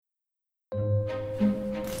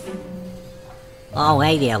Oh,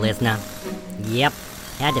 hey there, listener. Yep,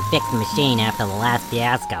 had to fix the machine after the last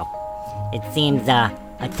fiasco. It seems,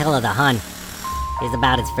 Attila the Hun is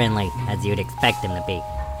about as friendly as you'd expect him to be.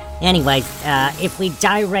 Anyways, if we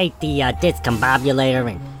gyrate the,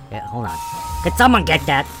 discombobulator and... hold on. Could someone get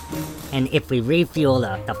that? And if we refuel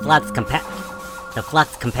the flux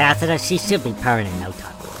capacitor, she should be purring in no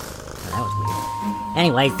time. Oh, that was weird.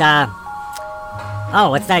 Anyways, oh,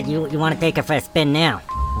 what's that? You want to take her for a spin now?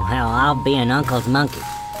 Well, I'll be an uncle's monkey.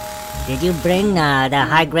 Did you bring, the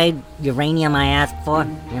high-grade uranium I asked for?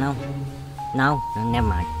 You know? No? Never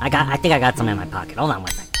mind. I think I got some in my pocket. Hold on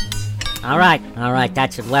one second. Alright,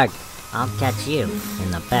 that should work. I'll catch you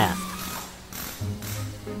in the bath.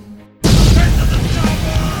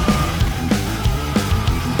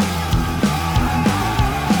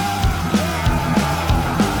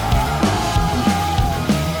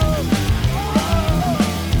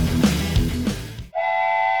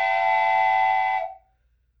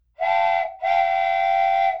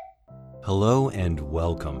 Hello and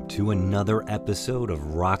welcome to another episode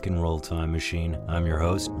of Rock and Roll Time Machine. I'm your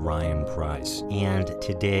host, Ryan Price, and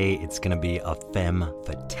today it's going to be a femme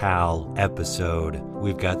fatale episode.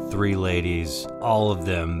 We've got three ladies, all of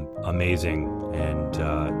them amazing,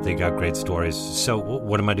 and they got great stories. So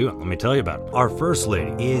what am I doing? Let me tell you about it. Our first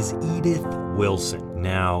lady is Edith Wilson.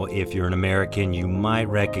 Now, if you're an American, you might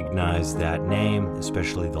recognize that name,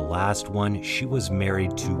 especially the last one. She was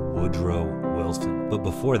married to Woodrow Wilson. But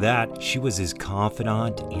before that, she was his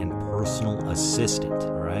confidant and personal assistant,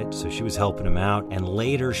 all right? So she was helping him out, and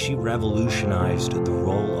later she revolutionized the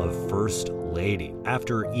role of First Lady.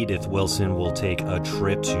 After Edith Wilson, we'll take a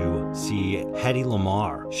trip to see Hedy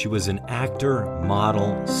Lamarr. She was an actor,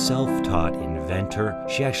 model, self-taught inventor.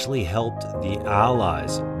 She actually helped the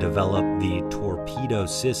Allies develop the torpedo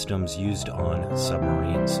systems used on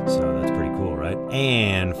submarines. So that's pretty cool, right?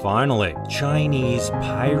 And finally, Chinese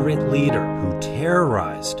pirate leader who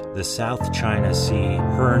terrorized the South China Sea.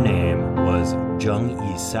 Her name was Zheng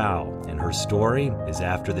Yisao, and her story is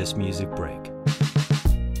after this music break.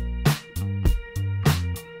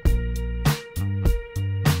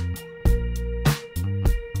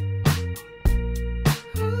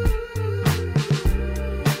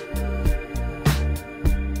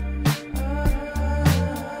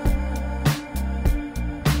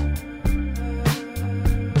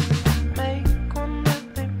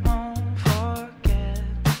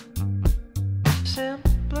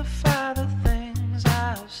 Simplify the things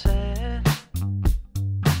I've said.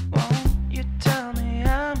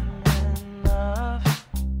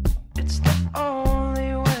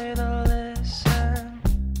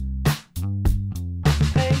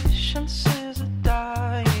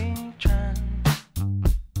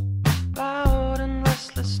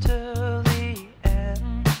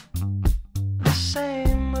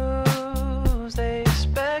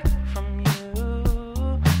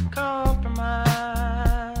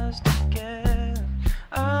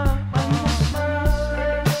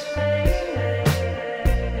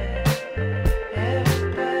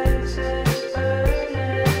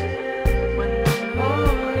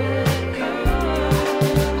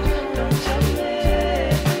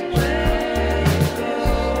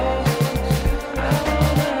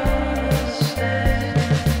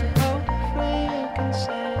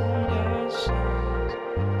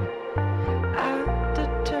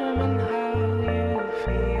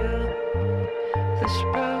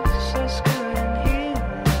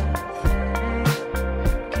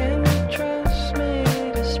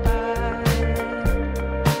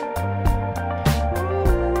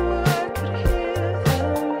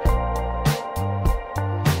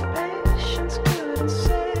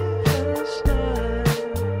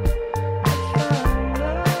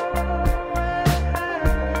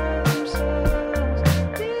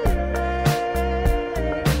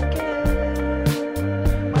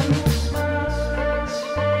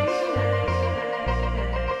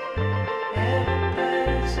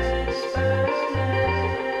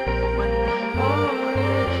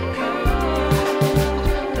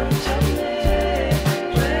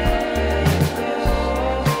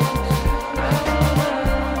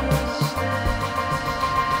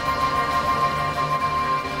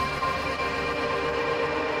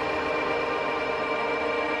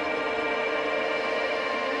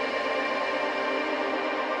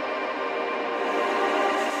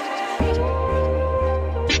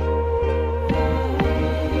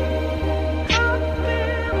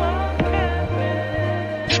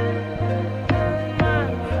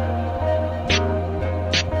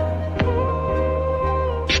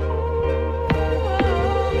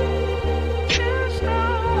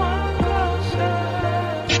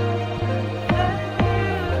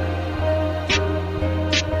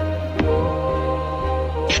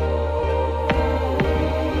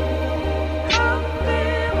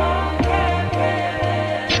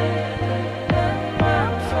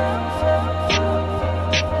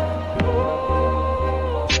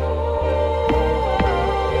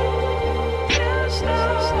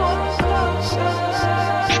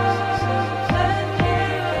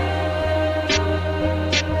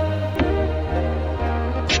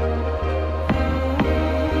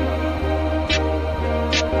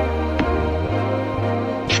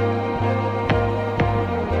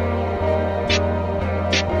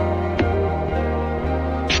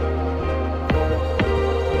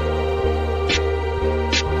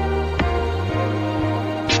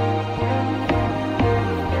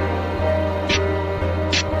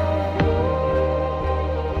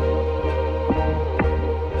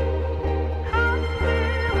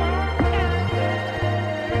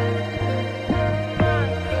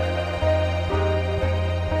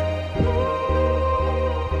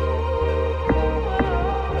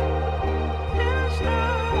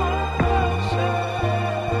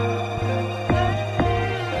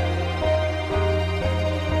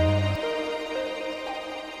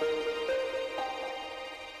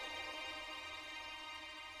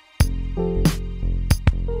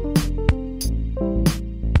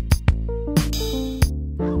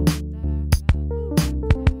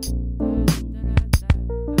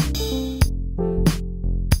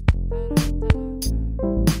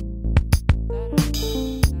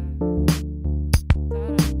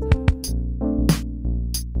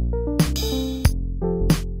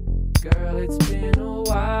 it's been a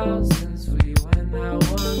while since we went out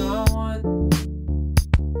one-on-one.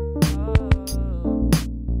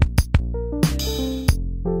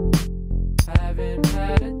 Haven't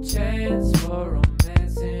had a chance for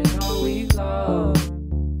romance in all week long.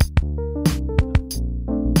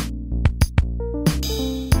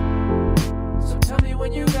 So tell me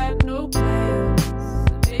when you got no plans,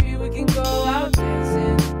 and maybe we can go out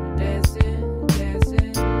dancing, dancing,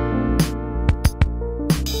 dancing.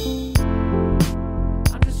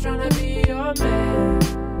 I'm just tryna be your man,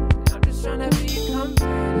 I'm just tryna be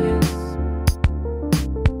companions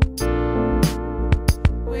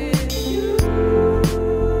with you.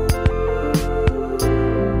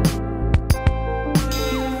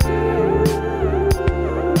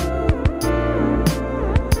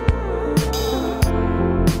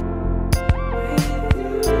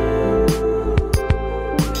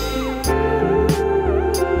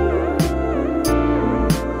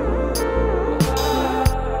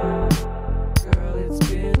 Girl, it's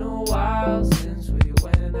been a while since we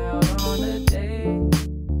went out on a date.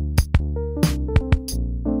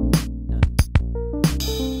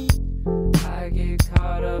 I get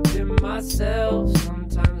caught up in myself,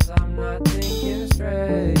 sometimes I'm not thinking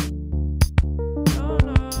straight. No,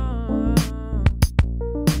 no.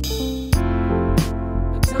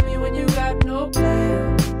 But tell me when you got no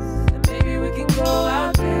plans, and maybe we can go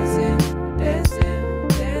out dancing, dancing,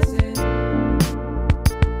 dancing.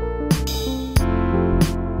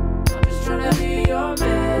 I'm just tryna be your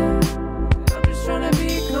man, I'm just tryna be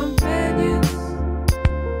companions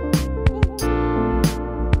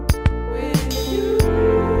with you.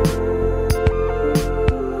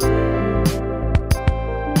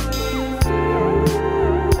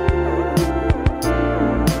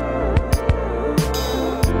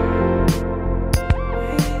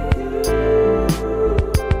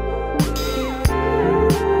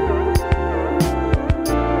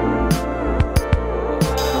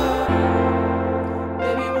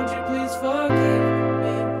 Baby, won't you please forgive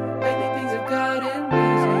me? Lately things have gotten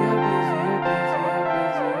busier, busier, busier,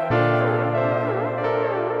 busier.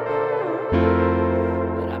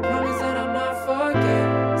 But I promise that I'm not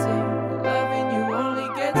forgetting. Loving you only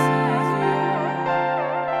gets easier.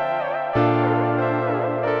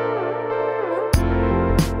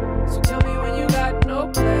 So tell me when you got no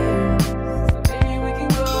plans, and maybe we can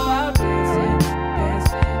go out dancing,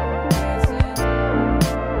 dancing, dancing.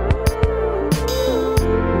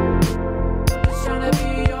 I'm just tryna be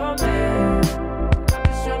your man, I'm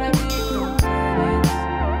just tryna be companions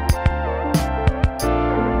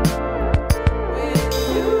with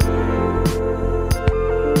you.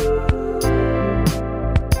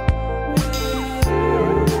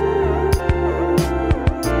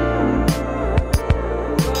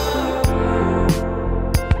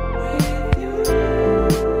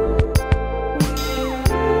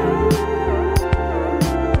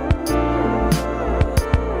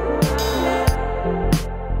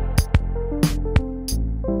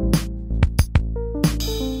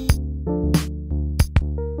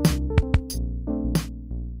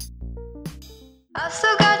 I've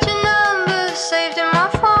still got your number saved in my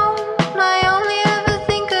phone. I only ever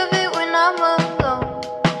think of it when I'm alone.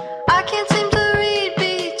 I can't seem to read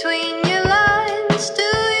between your lines. Do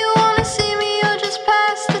you wanna see me or just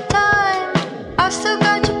pass the time? I've still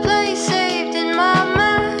got your place saved in my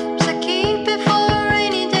maps. I keep it for a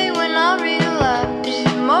rainy day when I relapse.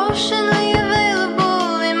 Emotionally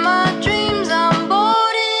available in my dreams. I'm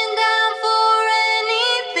boarding down for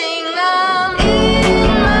anything. I'm in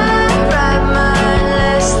my right mind,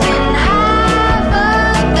 less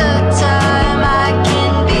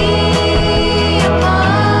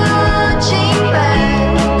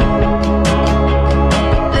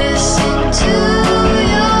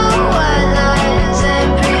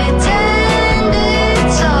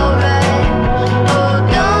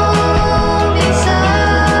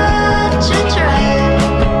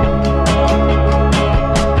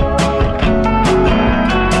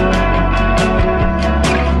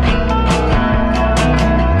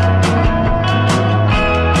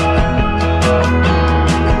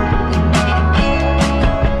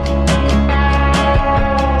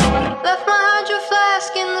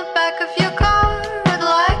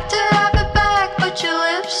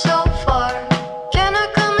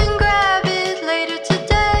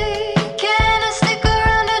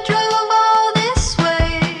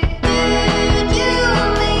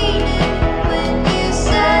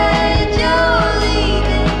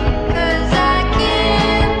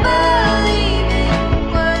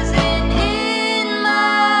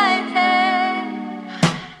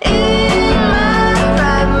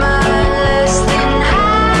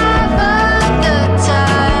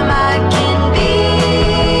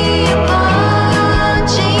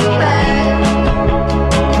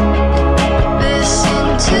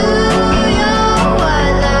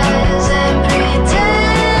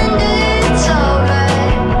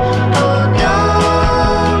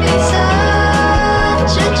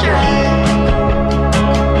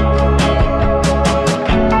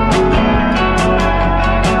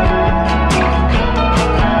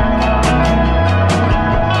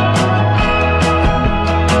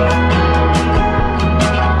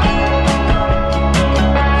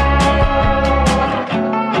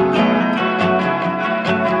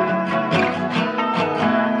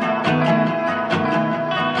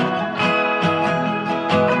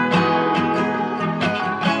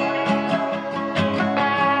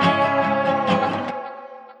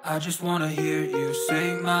just wanna hear you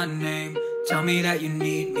say my name. Tell me that you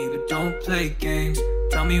need me, but don't play games.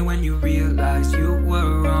 Tell me when you realize you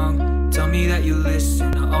were wrong. Tell me that you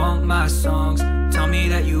listen to all my songs. Tell me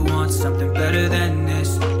that you want something better than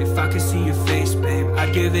this. If I could see your face, babe,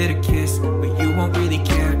 I'd give it a kiss. But you won't really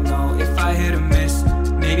care, no, if I hit or miss.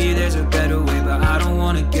 Maybe there's a better way, but I don't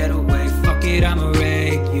wanna get away. Fuck it, I'm a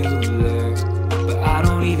regular, but I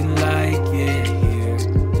don't even like it here.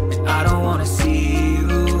 And I don't wanna see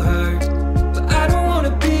you hurt, but I don't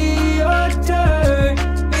wanna be your dirt.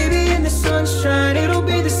 Maybe in the sunshine it'll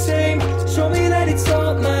be the same. Show me that it's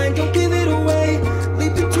all mine, don't give it away.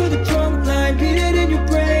 Leap into the drum line, beat it in your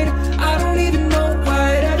brain. I don't even know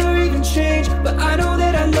why it ever even changed, but I know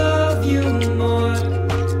that I love you more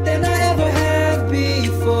than I ever have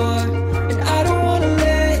before. And I don't wanna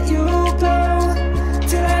let you go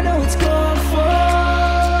till I know it's gone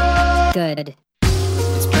for Good.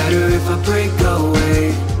 It's better if I break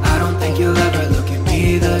away. I don't think you'll ever look at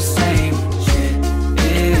me the same. Shit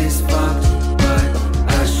is fucked, but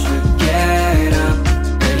I should get up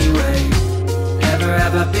anyway. Never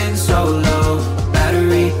have I been so low.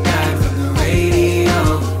 Battery died from the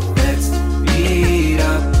radio. Let's beat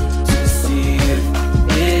up to see if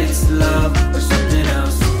it's love or something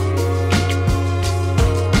else.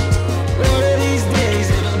 One of these days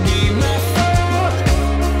it'll be my fault.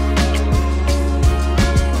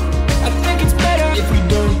 I think it's better if we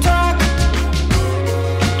don't talk.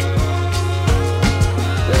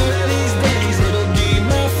 One of these days it'll be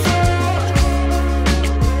my fault.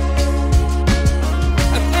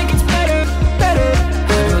 I think it's better.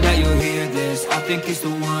 I know that you'll hear this, I think it's the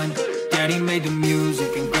one. Daddy made the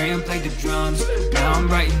music and Graham played the drums. Now I'm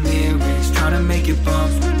writing lyrics, trying to make it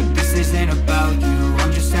bump. But this isn't about you,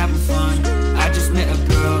 I'm just having fun. I just met a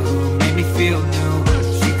girl who made me feel new.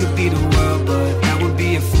 She could be the world, but that would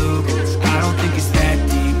be a fluke. I don't think it's that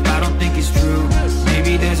deep, I don't think it's true.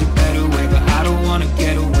 Maybe there's a better way, but I don't wanna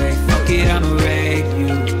get away. Fuck it, I'm a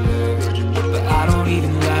regular, but I don't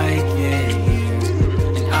even like it here.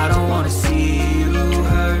 And I don't wanna see you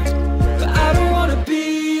hurt, but I don't wanna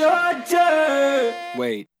be your dirt.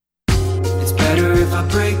 Wait. It's better if I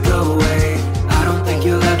break away. I don't think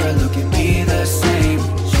you'll ever look at me the same.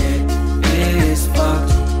 Shit is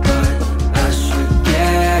fucked, but I should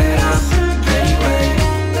get up anyway.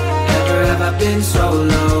 Never have I been so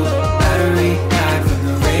low. Battery died from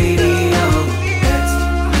the radio. Let's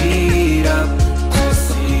meet up to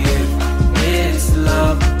see if it's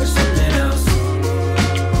love or something else.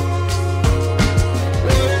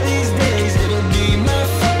 One of these days it'll be my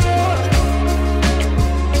fault.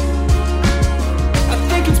 I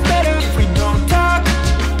think it's better if we don't talk.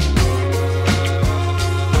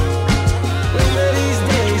 One of these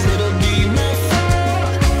days it'll be my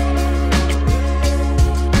fault.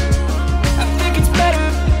 I think it's better.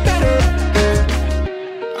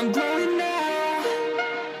 I'm growing now.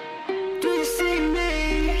 Do you see me?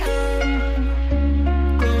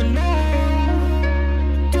 I'm growing now.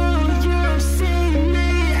 Do you see me?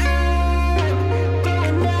 I'm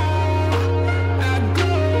growing now. I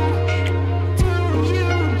go. Do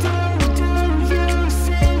you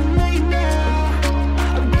see me now?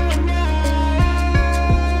 I'm growing now.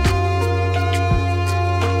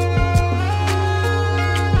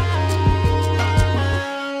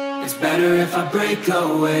 It's better if I break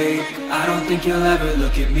away. I don't think you'll ever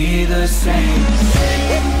look at me the same.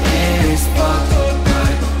 It's fucked,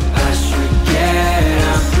 but I should get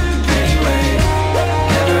up anyway.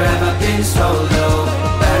 Never have I been so low.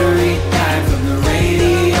 Battery died from the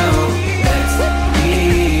radio. Let's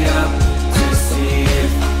meet up to see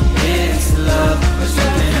if it's love or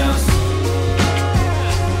something else.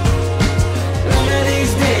 One of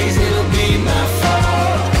these days it'll be my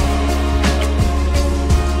fault.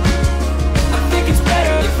 I think it's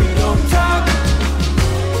better if we don't talk.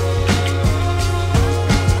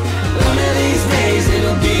 One of these days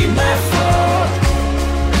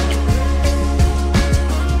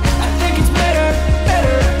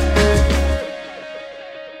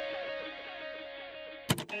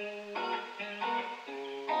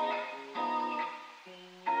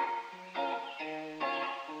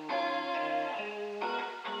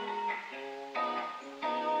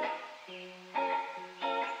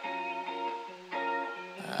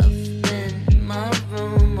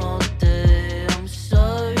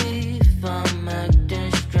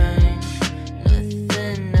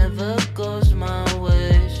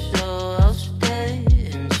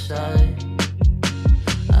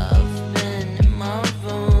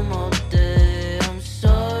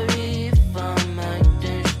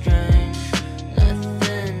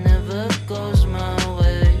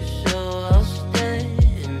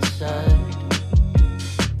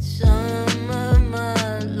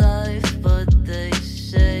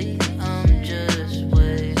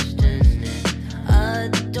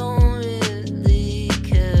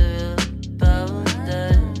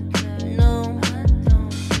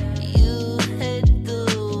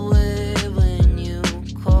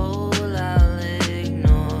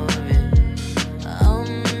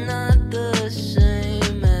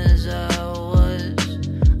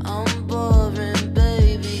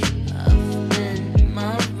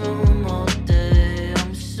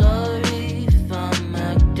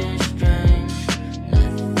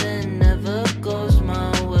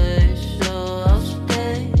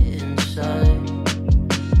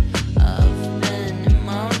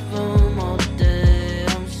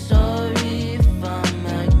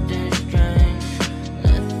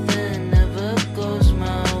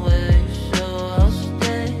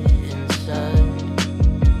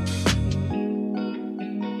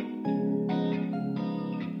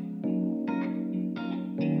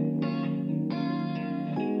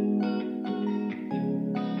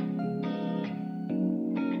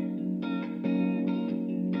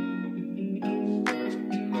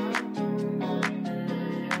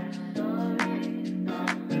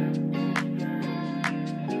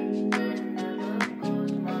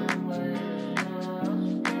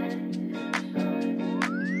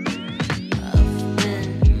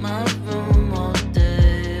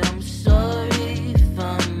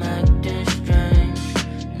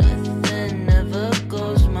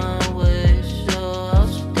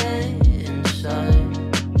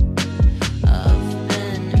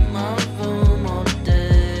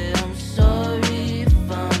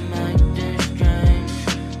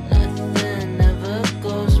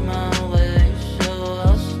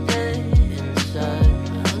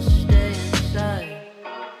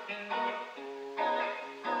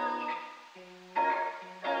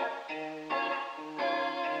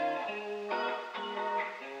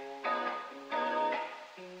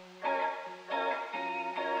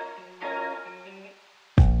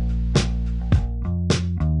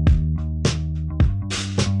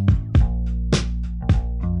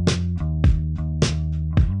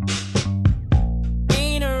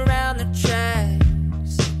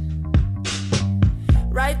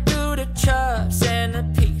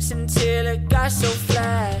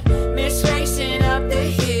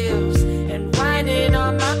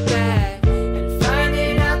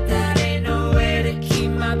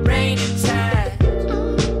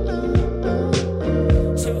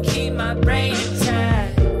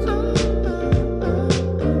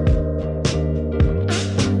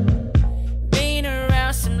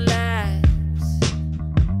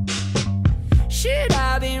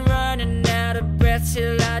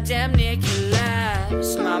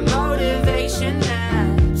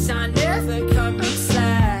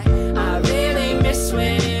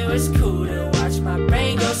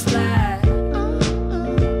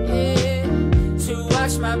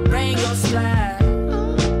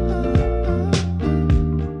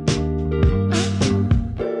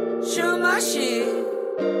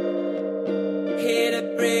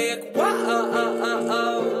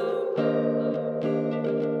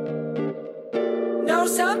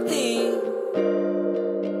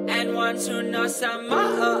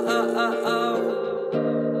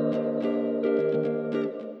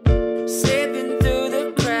Slipping through the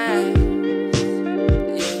cracks.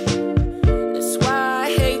 Yeah. That's why I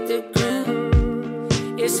hate the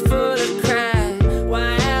ground. It's full of cracks.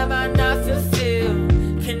 Why am I not fulfilled?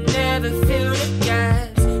 Can never feel the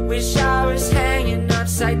gas. Wish I was hanging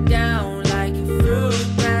upside down like a fruit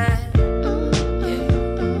bat. Yeah.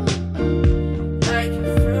 Like a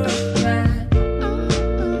fruit bat.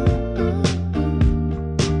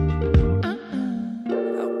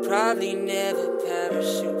 I'll probably never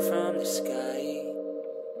parachute from the sky,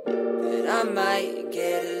 but I might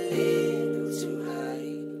get a little too high.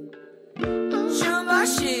 Shoot my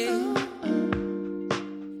shit,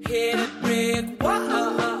 hit a brick wall.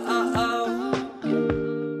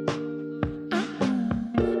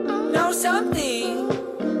 Know something,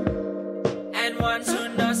 and want to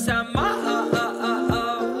know some more.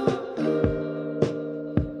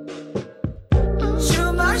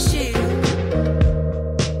 Shoot my shit,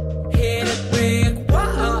 hit a brick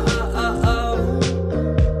wall.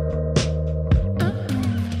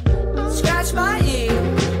 Scratch my ear,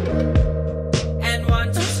 and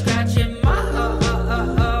want to scratch it more.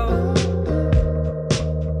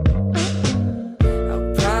 I'll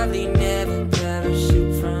probably never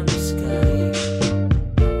parachute from the sky,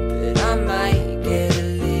 but I might get a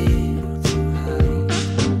little too high.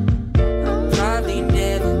 I'll probably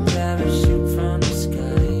never parachute from the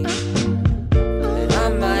sky, but I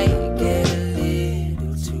might get a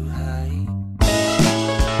little too high.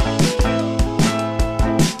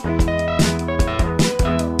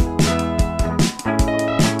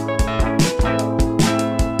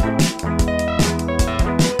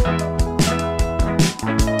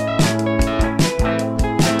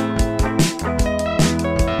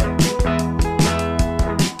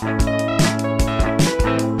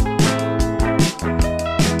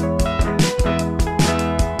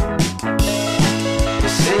 You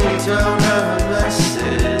say you don't have a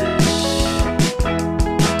message.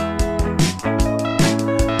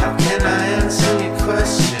 How can I answer your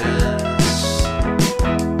questions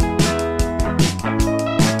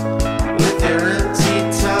with your empty,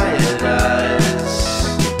 tired eyes?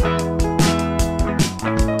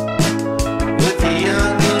 With your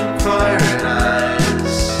young, inquiring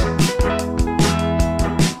eyes.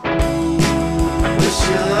 Wish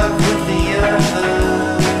you luck with the other.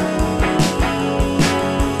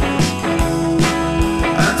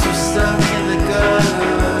 I'm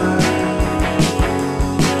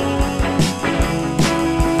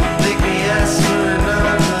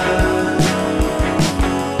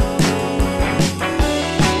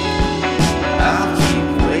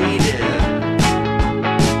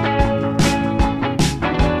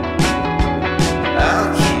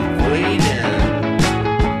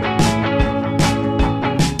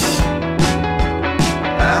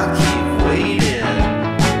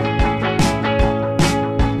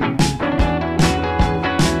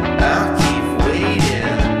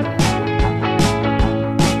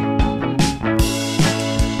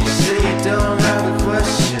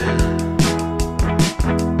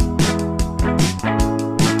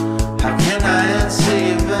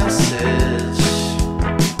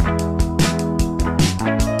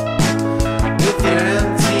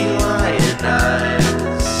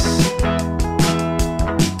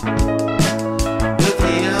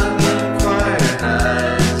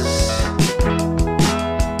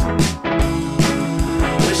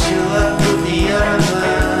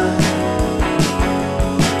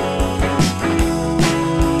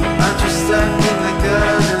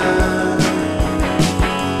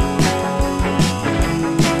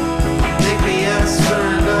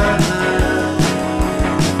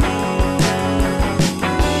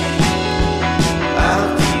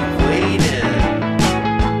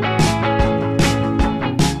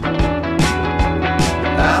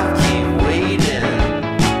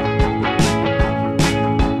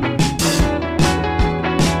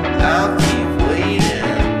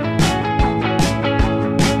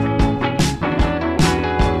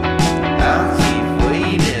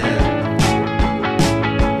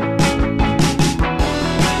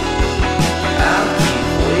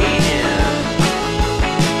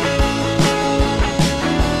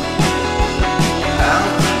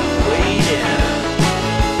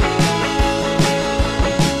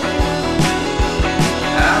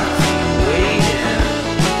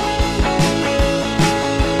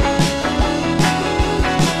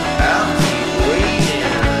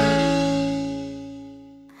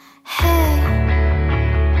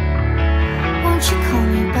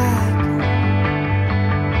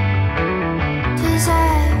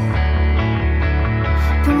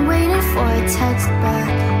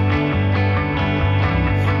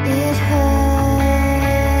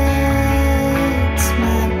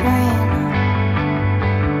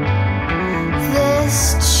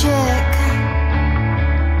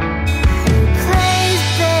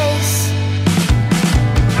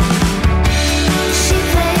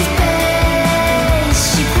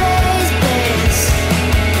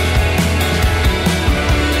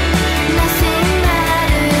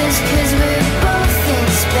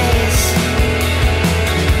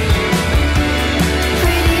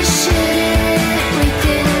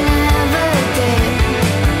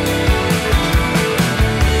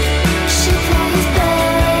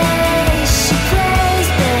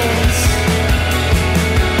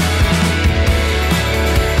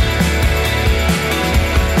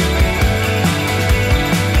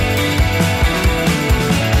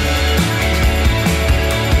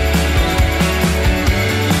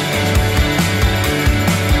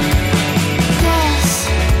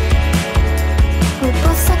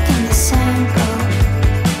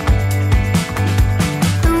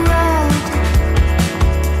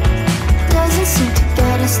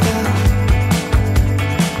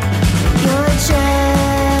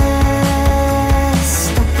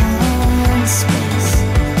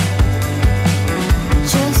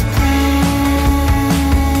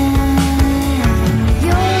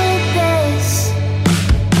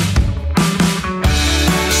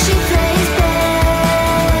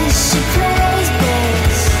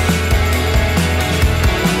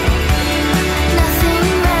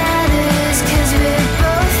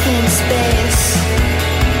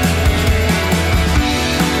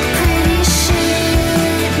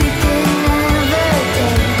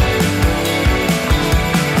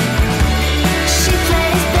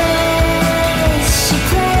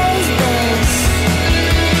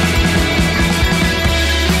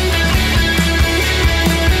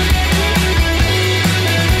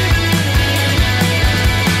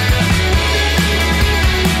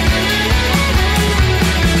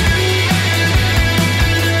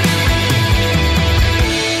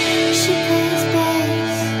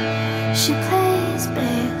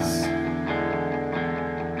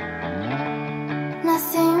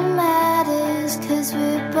nothing matters 'cause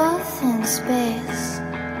we're both in space.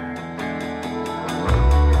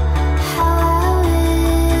 How I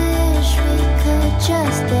wish we could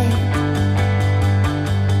just date,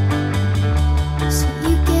 so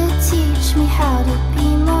you could teach me how to be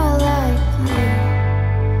more like you.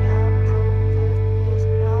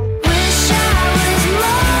 Wish I was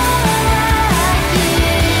more like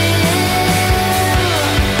you.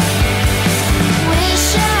 Wish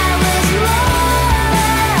I was more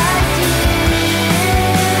like you.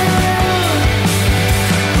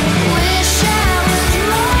 Wish I was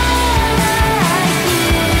more like you.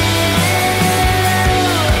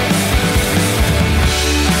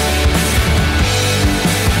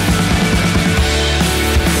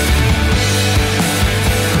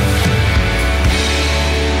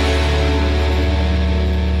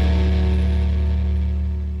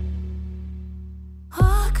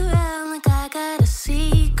 Walk around like I got a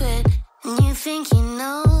secret, and you think you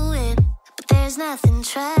know it, but there's nothing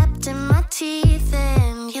trapped in my teeth.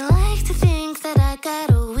 And you like to think that I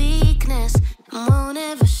got a weakness and won't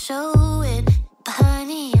ever show it, but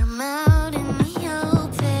honey, I'm out in the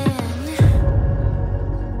open.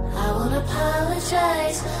 I won't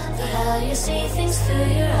apologize for how you see things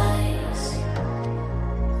through your eyes.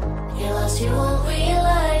 You're lost, you won't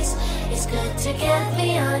realize it's good to get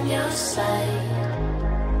me on your side.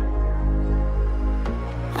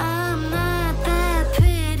 I'm not that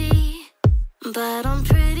pretty, but I'm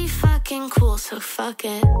pretty fucking cool, so fuck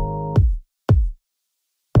it.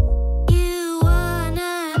 You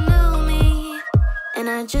wanna know me, and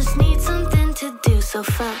I just need something to do, so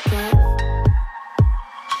fuck it.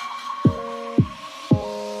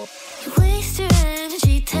 You waste your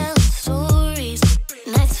energy telling stories,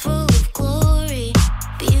 nights full of glory,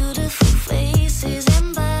 beautiful faces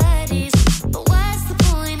and bodies. But what's the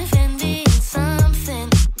point of ending something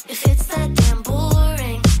if it's that damn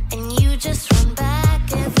boring and you just run back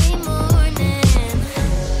every morning?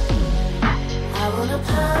 I won't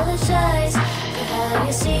apologize for how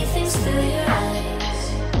you see things through your eyes.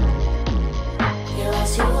 You're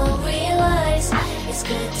lost, you won't realize it's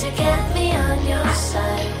good to get me on your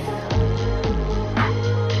side.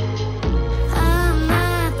 I'm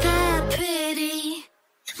not that pretty,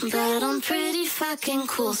 but I'm pretty fucking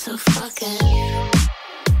cool, so fuck it.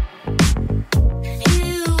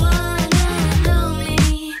 You wanna know me,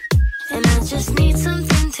 and I just need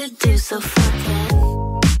something to do, so fuck it.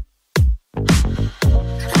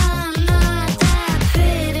 I'm not that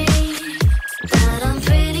pretty, but I'm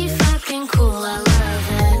pretty fucking cool, I love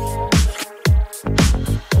it.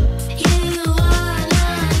 You wanna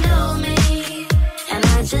know me, and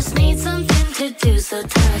I just need something to do, so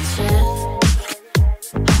touch it.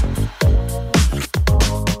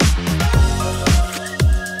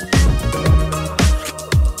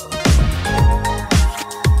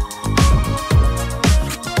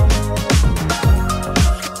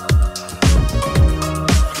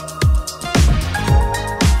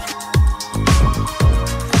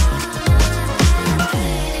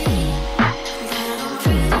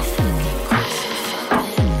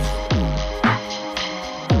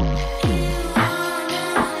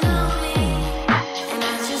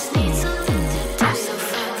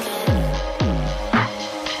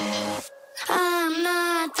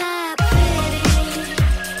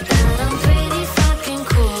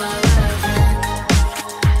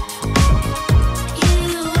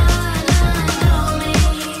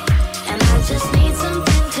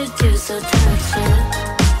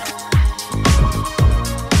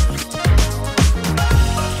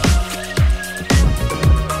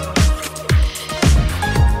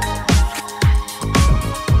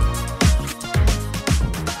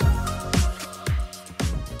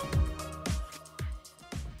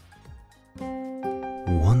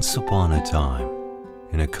 Once upon a time,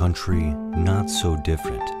 in a country not so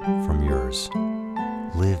different from yours,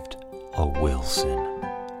 lived a Wilson.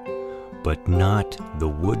 But not the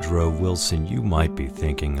Woodrow Wilson you might be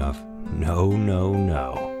thinking of. No, no,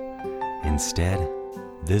 no. Instead,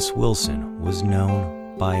 this Wilson was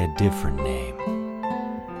known by a different name.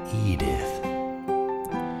 Edith.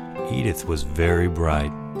 Edith was very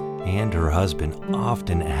bright, and her husband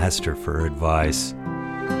often asked her for advice.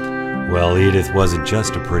 Well, Edith wasn't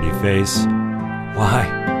just a pretty face. Why,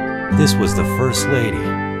 this was the First Lady.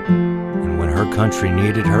 And when her country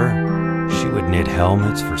needed her, she would knit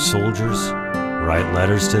helmets for soldiers, write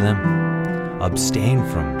letters to them, abstain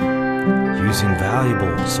from using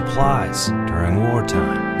valuable supplies during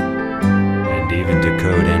wartime, and even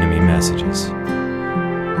decode enemy messages.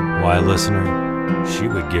 Why, listener, she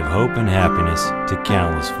would give hope and happiness to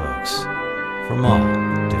countless folks from all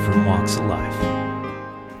different walks of life.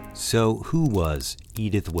 So, who was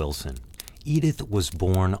Edith Wilson? Edith was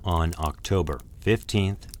born on October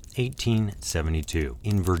 15th, 1872,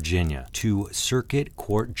 in Virginia, to Circuit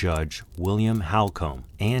Court Judge William Halcombe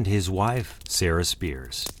and his wife, Sarah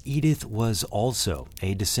Spears. Edith was also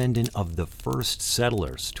a descendant of the first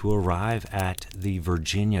settlers to arrive at the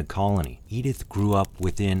Virginia colony. Edith grew up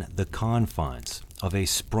within the confines of a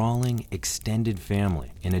sprawling extended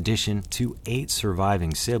family. In addition to 8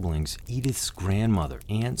 surviving siblings, Edith's grandmother,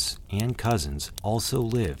 aunts, and cousins also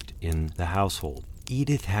lived in the household.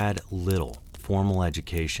 Edith had little formal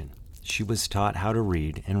education. She was taught how to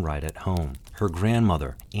read and write at home. Her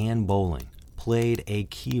grandmother, Anne Bowling, played a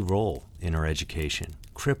key role in her education.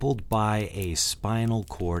 Crippled by a spinal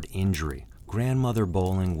cord injury, Grandmother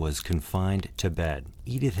Bowling was confined to bed.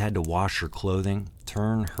 Edith had to wash her clothing,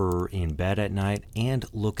 turn her in bed at night, and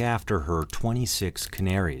look after her 26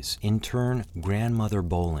 canaries. In turn, Grandmother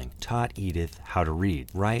Bowling taught Edith how to read,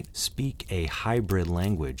 write, speak a hybrid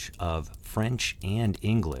language of French and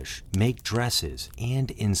English, make dresses,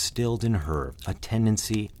 and instilled in her a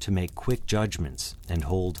tendency to make quick judgments and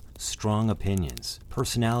hold strong opinions,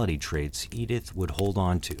 personality traits Edith would hold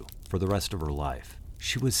on to for the rest of her life.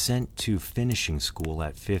 She was sent to finishing school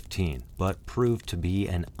at 15, but proved to be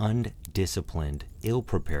an undisciplined,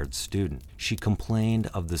 ill-prepared student. She complained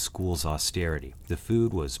of the school's austerity. The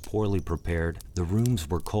food was poorly prepared, the rooms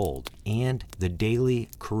were cold, and the daily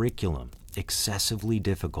curriculum excessively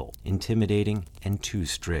difficult, intimidating, and too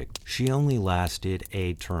strict. She only lasted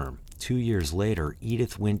a term. 2 years later,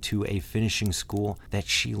 Edith went to a finishing school that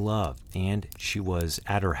she loved, and she was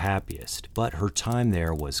at her happiest. But her time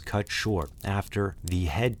there was cut short after the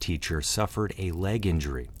head teacher suffered a leg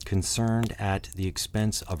injury. Concerned at the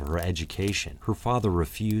expense of her education, her father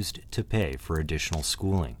refused to pay for additional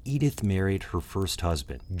schooling. Edith married her first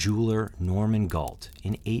husband, jeweler Norman Galt,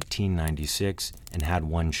 in 1896 and had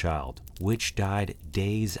one child, which died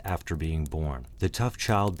days after being born. The tough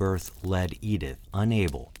childbirth led Edith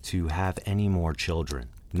unable to have any more children.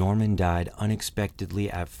 Norman died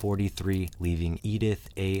unexpectedly at 43, leaving Edith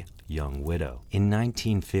a young widow. In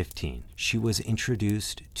 1915, she was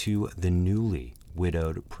introduced to the newly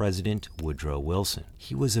widowed President Woodrow Wilson.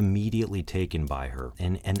 He was immediately taken by her.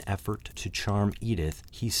 In an effort to charm Edith,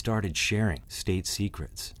 he started sharing state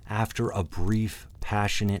secrets. After a brief,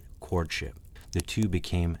 passionate courtship, the two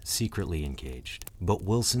became secretly engaged. But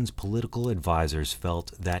Wilson's political advisors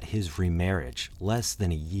felt that his remarriage, less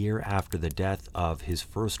than a year after the death of his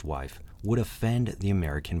first wife, would offend the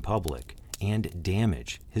American public and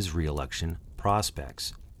damage his re-election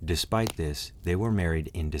prospects. Despite this, they were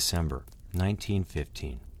married in December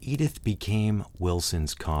 1915. Edith became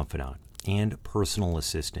Wilson's confidant and personal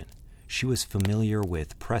assistant. She was familiar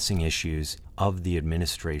with pressing issues of the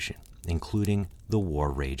administration, including the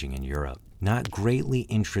war raging in Europe. Not greatly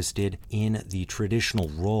interested in the traditional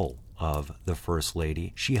role of the First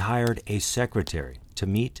Lady, she hired a secretary to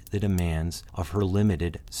meet the demands of her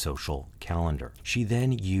limited social calendar. She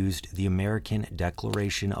then used the American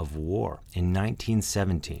Declaration of War in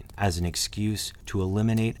 1917 as an excuse to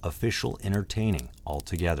eliminate official entertaining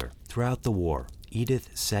altogether. Throughout the war, Edith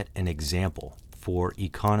set an example for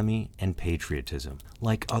economy and patriotism.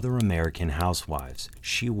 Like other American housewives,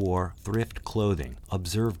 she wore thrift clothing,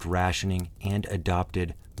 observed rationing, and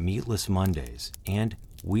adopted meatless Mondays and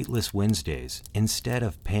wheatless Wednesdays. Instead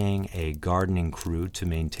of paying a gardening crew to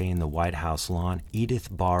maintain the White House lawn, Edith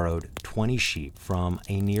borrowed 20 sheep from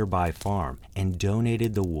a nearby farm and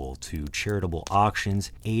donated the wool to charitable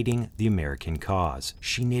auctions, aiding the American cause.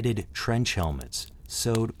 She knitted trench helmets,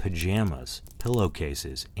 sewed pajamas,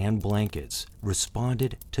 pillowcases, and blankets,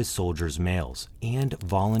 responded to soldiers' mails, and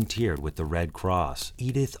volunteered with the Red Cross.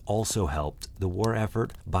 Edith also helped the war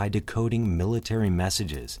effort by decoding military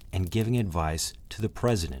messages and giving advice to the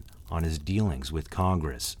president on his dealings with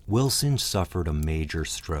Congress. Wilson suffered a major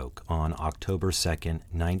stroke on October 2,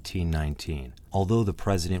 1919. Although the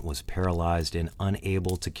president was paralyzed and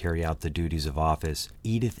unable to carry out the duties of office,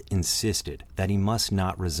 Edith insisted that he must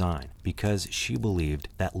not resign because she believed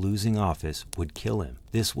that losing office would kill him.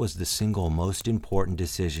 This was the single most important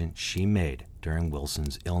decision she made during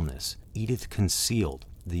Wilson's illness. Edith concealed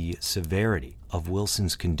the severity of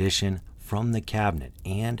Wilson's condition from the cabinet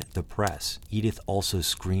and the press. Edith also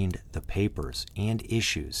screened the papers and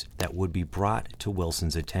issues that would be brought to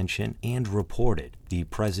Wilson's attention and reported the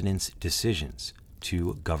president's decisions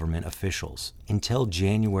to government officials. Until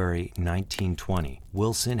January 1920,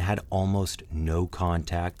 Wilson had almost no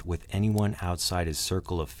contact with anyone outside his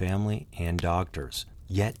circle of family and doctors.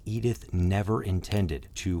 Yet Edith never intended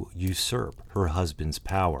to usurp her husband's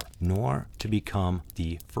power, nor to become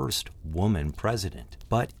the first woman president.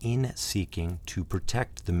 But in seeking to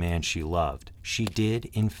protect the man she loved, she did,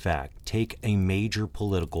 in fact, take a major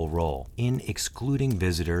political role in excluding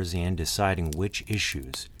visitors and deciding which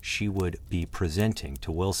issues she would be presenting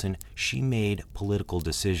to Wilson. She made political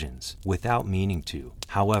decisions without meaning to.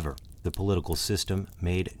 However, the political system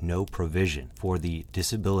made no provision for the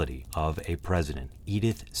disability of a president.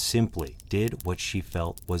 Edith simply did what she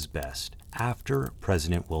felt was best. After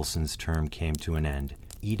President Wilson's term came to an end,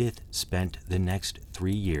 Edith spent the next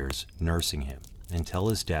 3 years nursing him until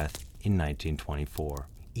his death in 1924.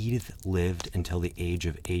 Edith lived until the age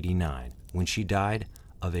of 89, when she died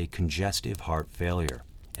of a congestive heart failure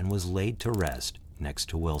and was laid to rest next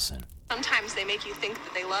to Wilson. Sometimes they make you think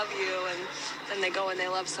that they love you, and then they go and they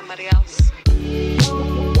love somebody else.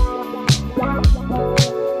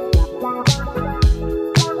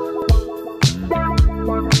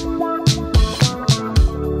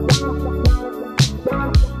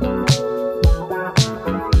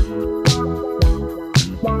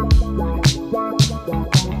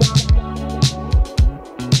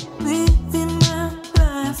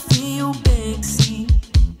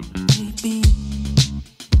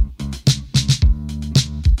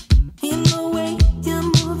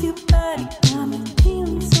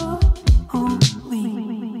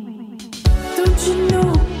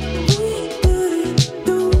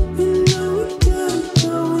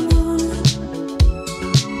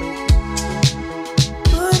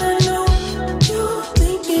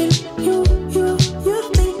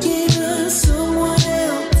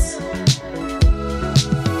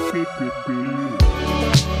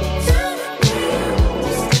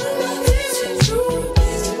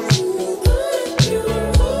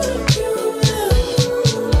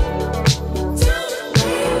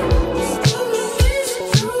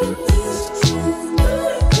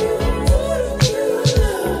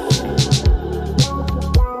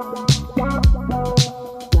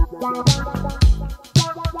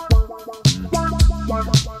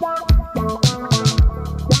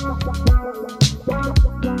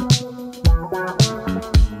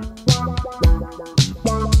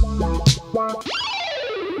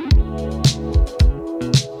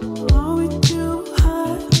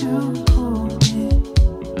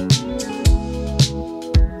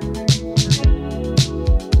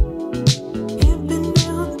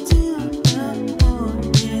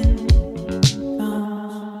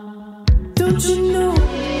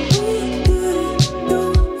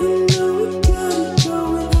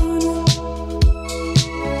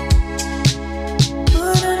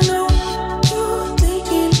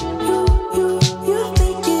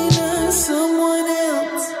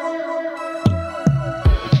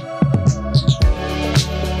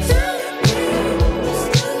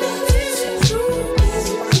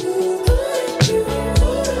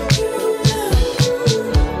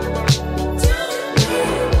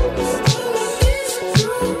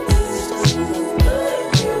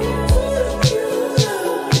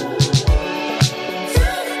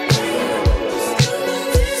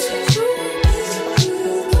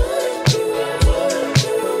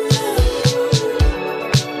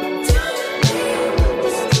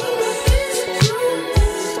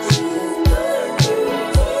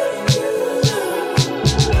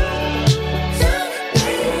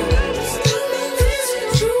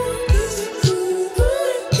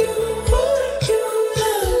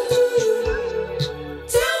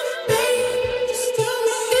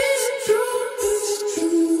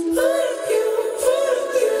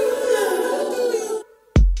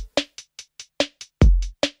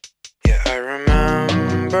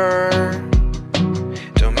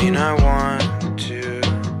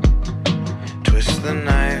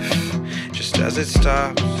 as it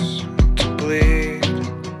stops to bleed.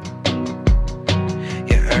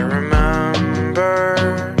 Yeah, I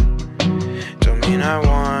remember. Don't mean I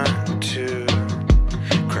want to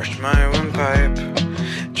crush my windpipe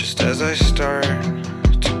just as I start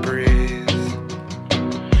to breathe.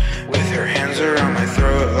 With her hands around my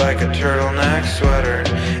throat like a turtleneck sweater.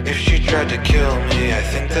 If she tried to kill me, I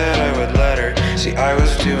think that I would let her. See, I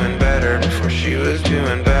was doing better before she was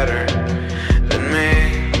doing better than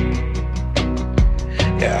me.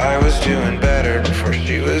 Yeah, I was doing better before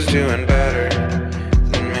she was doing better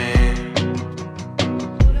than me.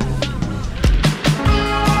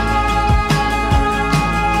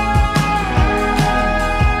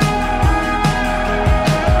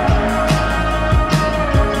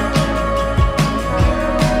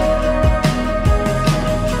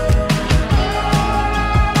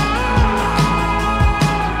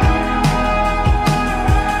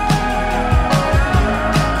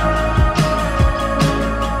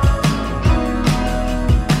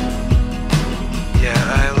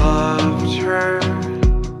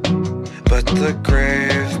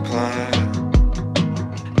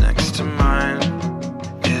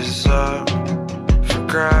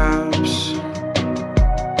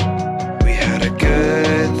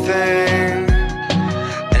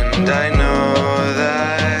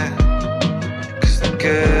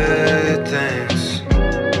 good things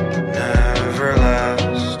never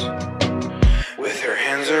last. With her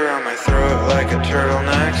hands around my throat like a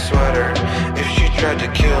turtleneck sweater. If she tried to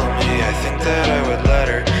kill me, I think that I would let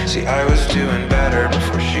her. See, I was doing better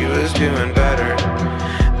before she was doing better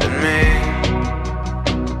than me.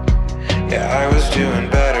 Yeah, I was doing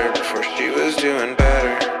better before she was doing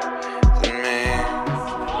better than me.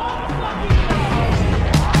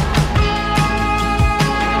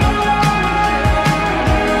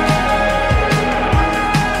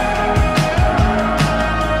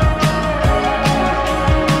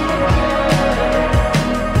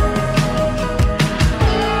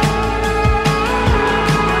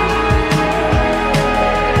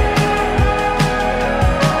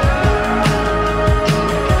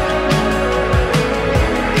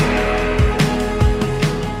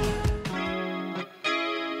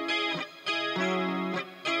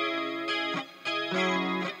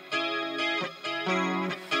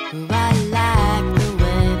 I like the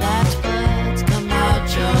way that words come out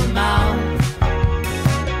your mouth.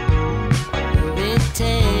 It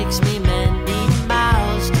takes me many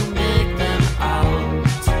miles to make them out.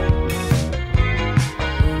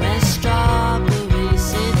 Where strawberries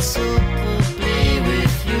sit superbly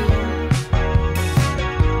with you.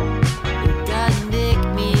 You got nick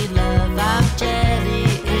me, love, I'm jelly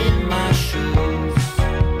in my shoes.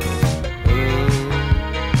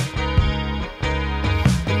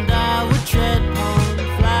 And I would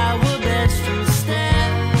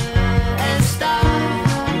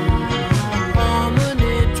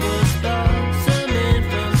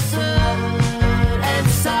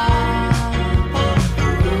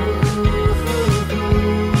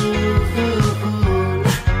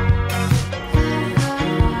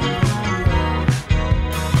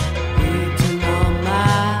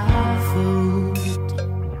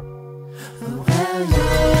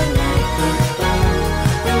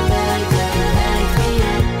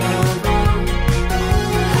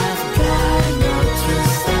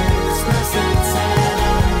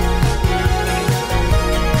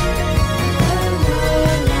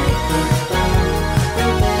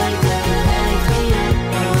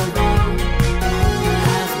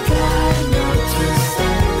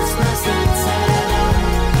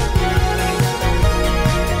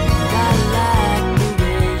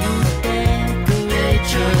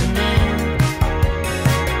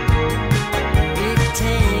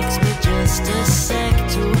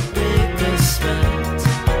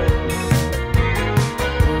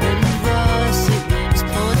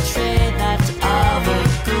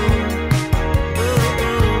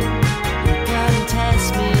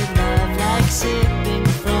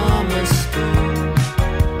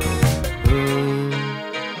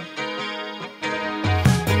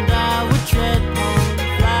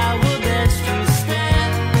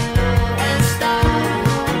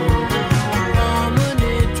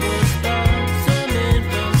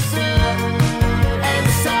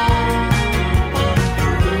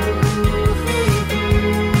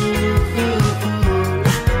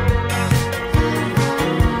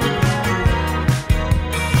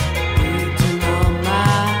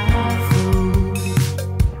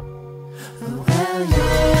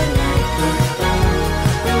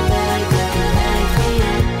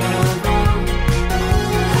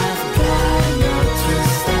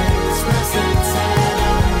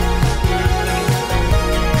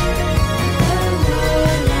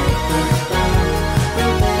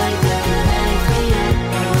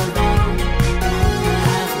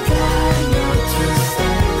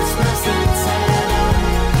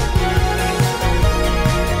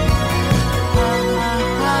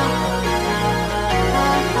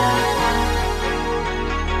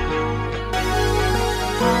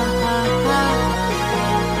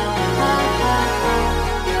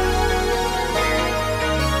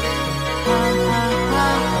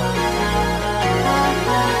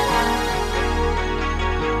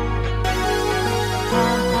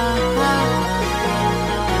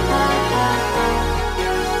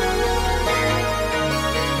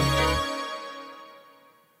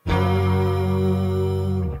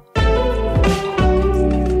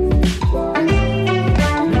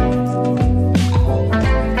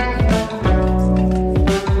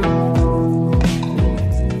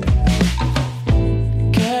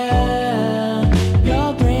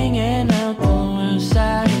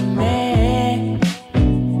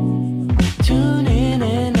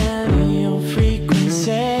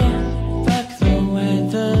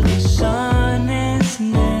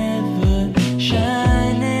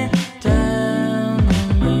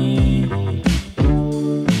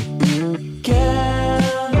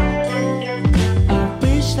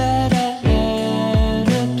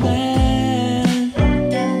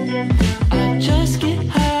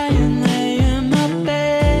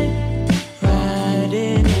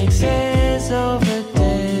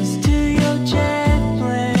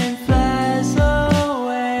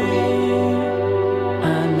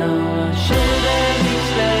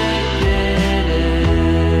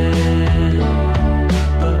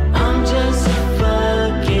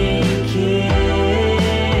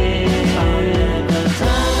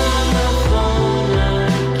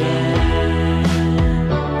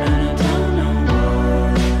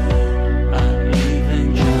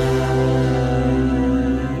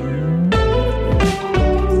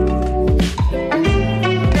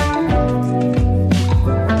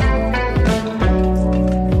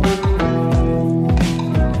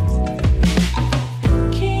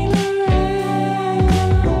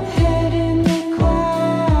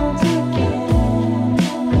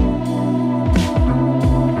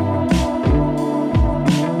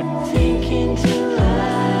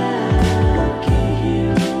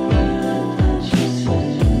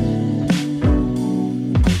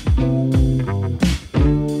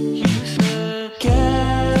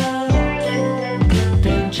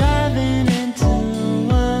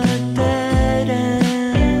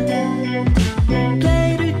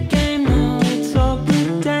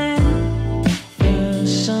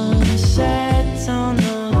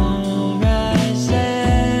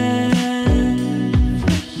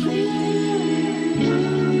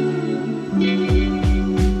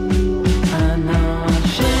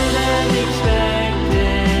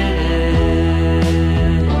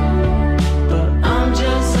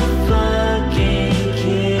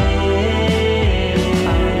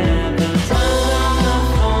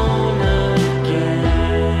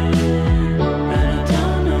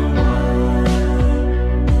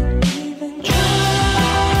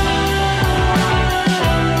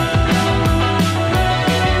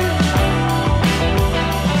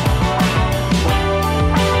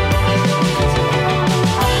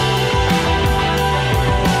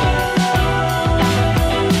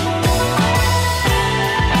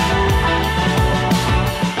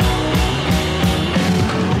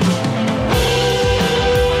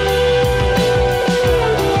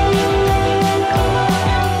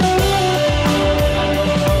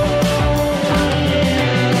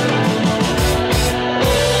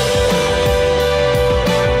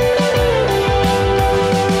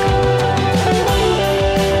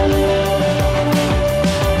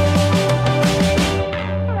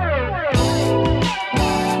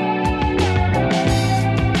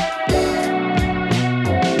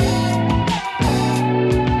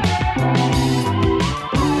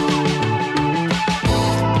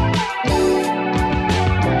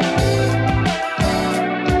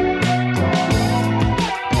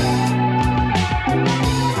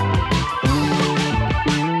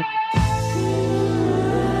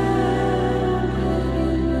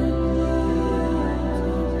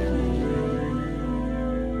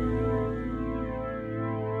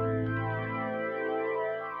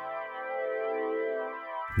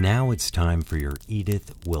Now it's time for your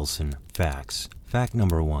Edith Wilson facts. Fact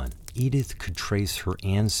number 1. Edith could trace her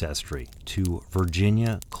ancestry to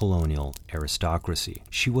Virginia colonial aristocracy.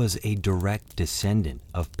 She was a direct descendant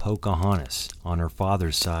of Pocahontas on her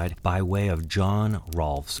father's side by way of John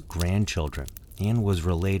Rolfe's grandchildren, and was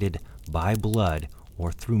related by blood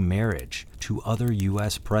or through marriage to other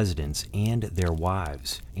U.S. presidents and their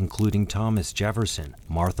wives, including Thomas Jefferson,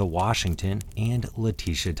 Martha Washington, and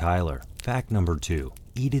Letitia Tyler. Fact number 2.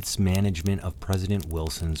 Edith's management of President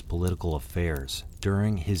Wilson's political affairs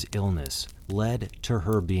during his illness led to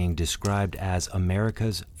her being described as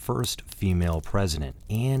America's first female president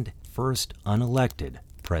and first unelected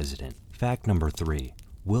president. Fact number 3.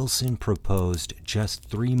 Wilson proposed just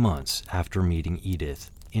 3 months after meeting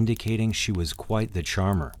Edith, indicating she was quite the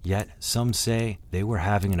charmer. Yet some say they were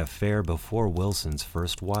having an affair before Wilson's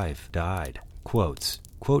first wife died. Quotes.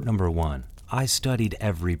 Quote number 1. I studied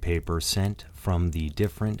every paper sent from the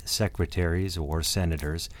different secretaries or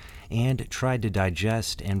senators and tried to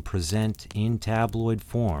digest and present in tabloid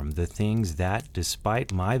form the things that,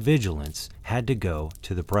 despite my vigilance, had to go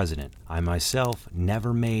to the president. I myself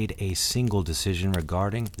never made a single decision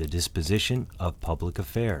regarding the disposition of public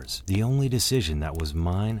affairs. The only decision that was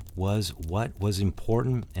mine was what was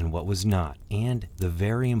important and what was not, and the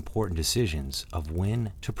very important decisions of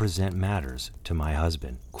when to present matters to my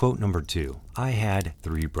husband. Quote number 2. I had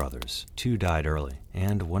 3 brothers. 2 died early,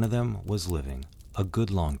 and one of them was living a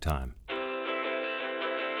good long time.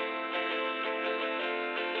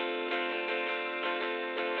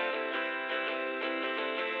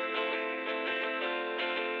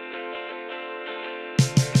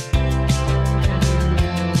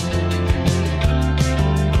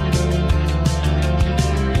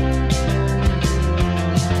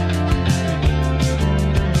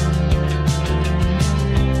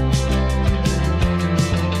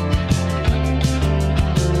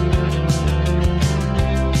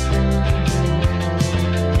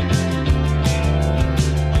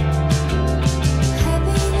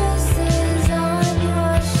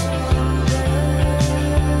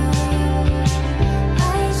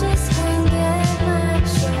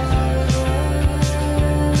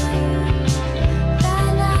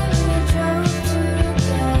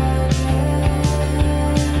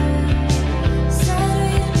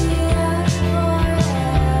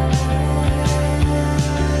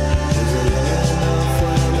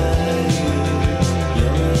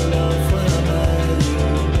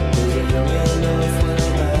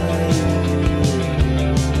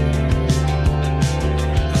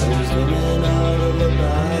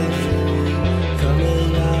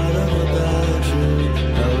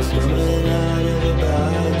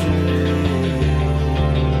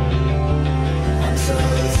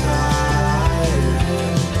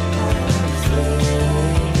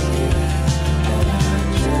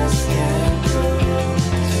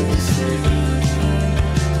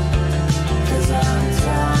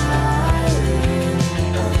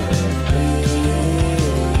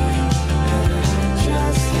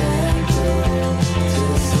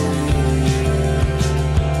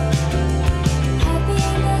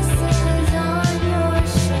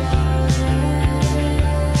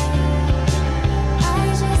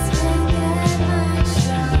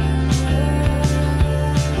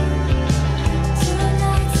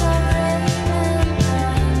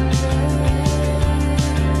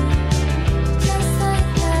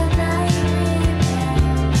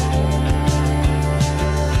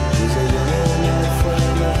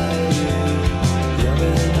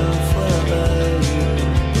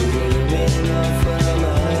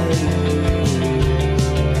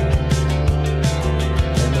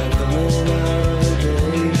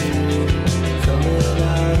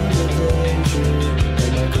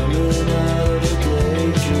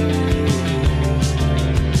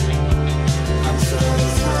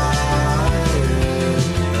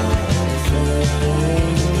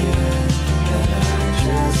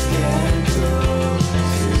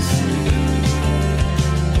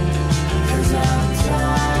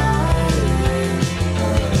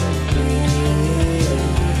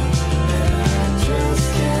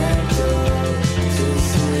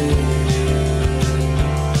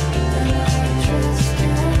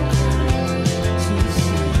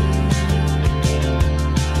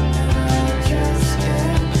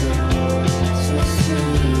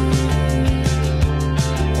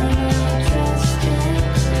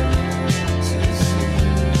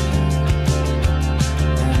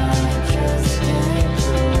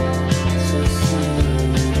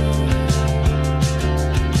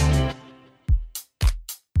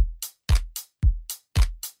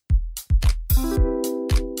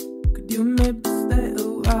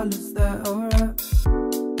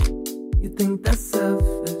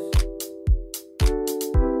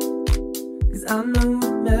 I know we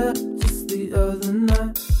met just the other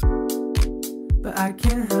night, but I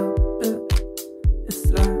can't help it. It's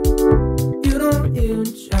like you don't even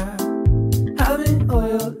try, having all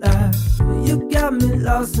your life. You got me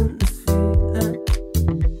lost in this feeling.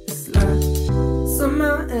 It's like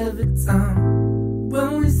somehow every time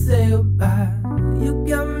when we say goodbye, you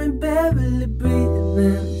got me barely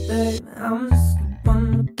breathing, babe. I'm just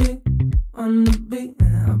on the beat, and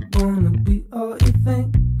I wanna be all you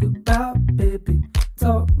think about, baby.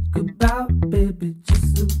 Talk about, baby.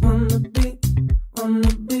 Just wanna be, and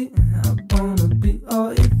I wanna be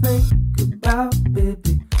all you think about,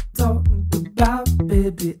 baby. Talk about,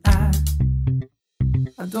 baby. I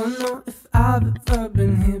don't know if I've ever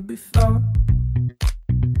been here before,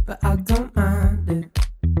 but I don't mind it.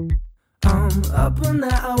 Up all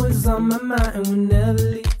night, always on my mind, and we never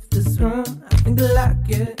leave this room. I think I like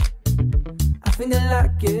it, I think I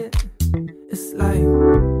like it. It's like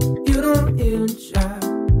you don't even try,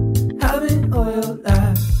 having all your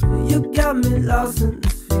life. You got me lost in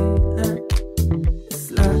this feeling.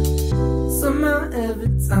 It's like somehow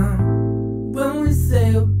every time when we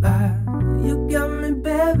say goodbye, you got me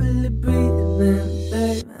barely breathing,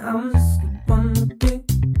 babe. I'm just on the beat,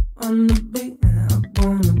 and I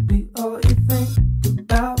wanna be all you think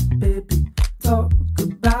about, baby. Talk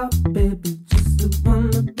about, baby. Just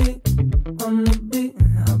wanna be, and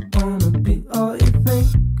I wanna be all you think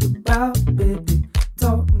about, baby.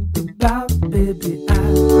 Talk about, baby. I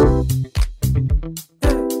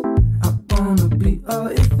wanna be all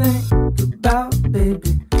you think about,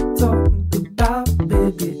 baby. Talk about,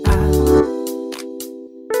 baby.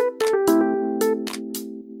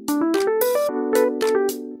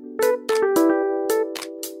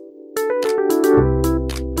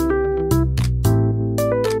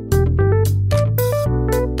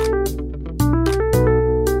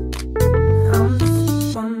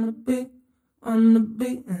 On the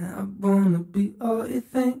beat, and I wanna be all you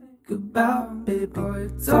think about, baby. All you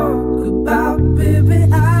talk about, baby.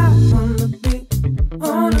 I wanna be,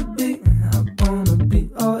 and I wanna be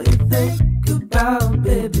all you think about,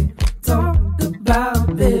 baby. Talk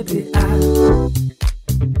about, baby. I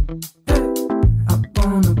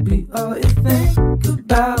wanna be all you think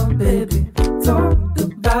about, baby. Talk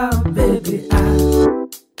about, baby.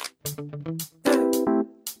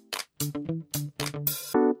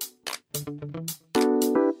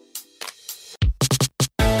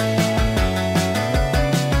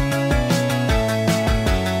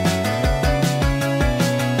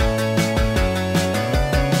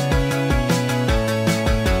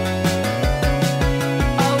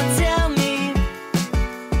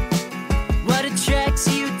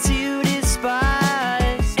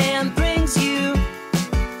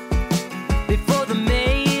 Before the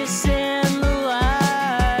maze and the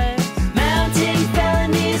lights,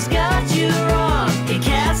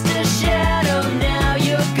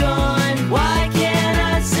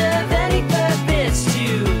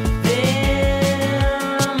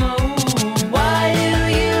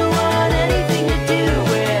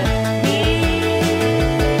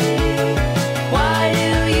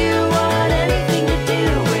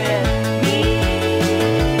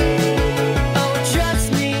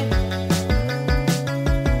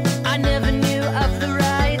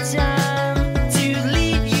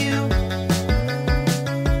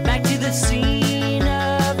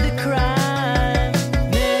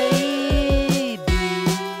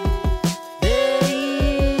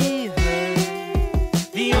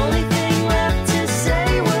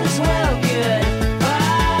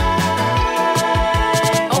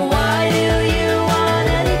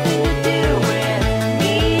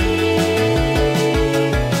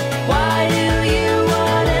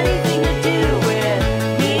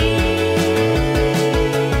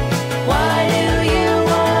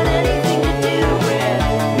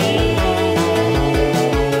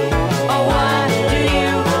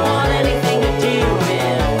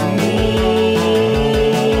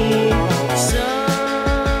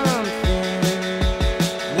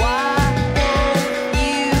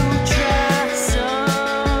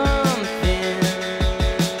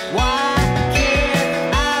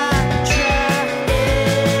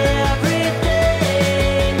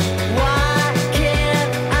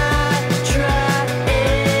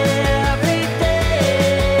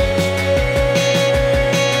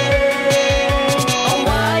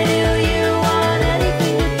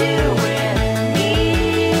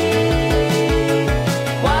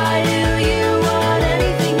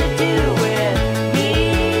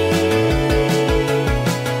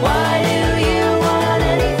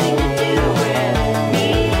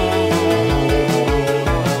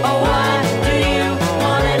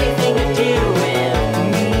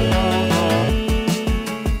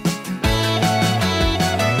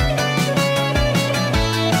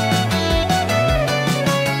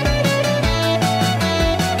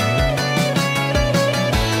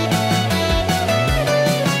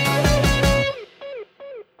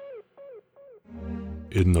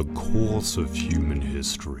 In the course of human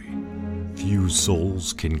history, few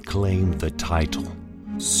souls can claim the title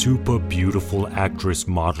Super Beautiful Actress,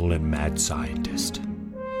 Model, and Mad Scientist.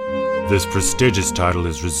 This prestigious title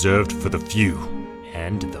is reserved for the few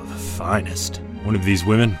and the finest. One of these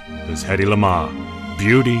women is Hedy Lamarr,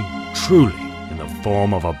 beauty truly in the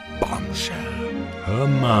form of a bombshell. Her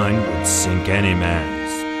mind would sink any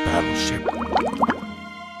man's battleship.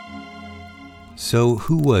 So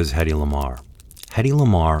who was Hedy Lamarr? Hedy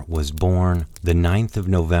Lamarr was born the 9th of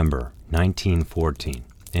November, 1914,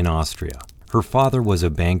 in Austria. Her father was a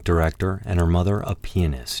bank director and her mother a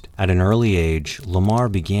pianist. At an early age,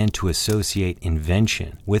 Lamarr began to associate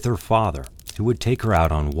invention with her father, who would take her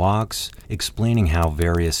out on walks, explaining how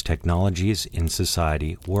various technologies in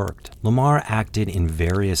society worked. Lamarr acted in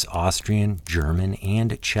various Austrian, German,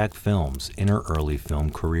 and Czech films in her early film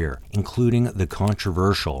career, including the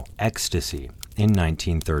controversial Ecstasy in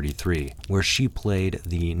 1933, where she played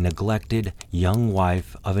the neglected young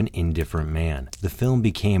wife of an indifferent man. The film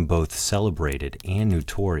became both celebrated and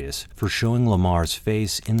notorious for showing Lamarr's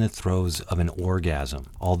face in the throes of an orgasm,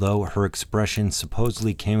 although her expression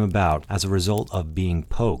supposedly came about as a result of being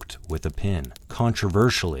poked with a pin.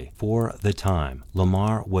 Controversially, for the time,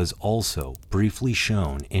 Lamarr was also briefly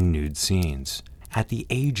shown in nude scenes. At the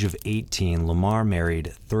age of 18, Lamarr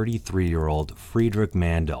married 33-year-old Friedrich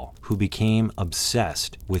Mandel, who became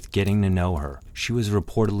obsessed with getting to know her. She was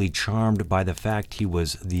reportedly charmed by the fact he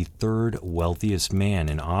was the third wealthiest man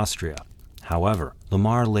in Austria. However,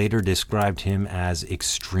 Lamarr later described him as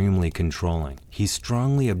extremely controlling. He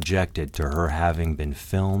strongly objected to her having been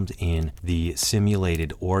filmed in the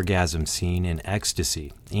simulated orgasm scene in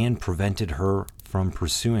Ecstasy and prevented her from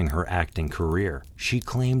pursuing her acting career. She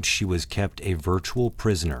claimed she was kept a virtual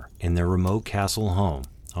prisoner in their remote castle home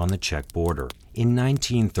on the Czech border. In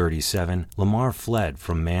 1937, Lamarr fled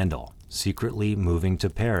from Mandel, secretly moving to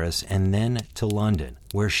Paris and then to London,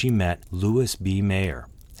 where she met Louis B. Mayer,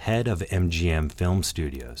 head of MGM Film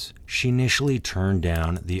Studios. She initially turned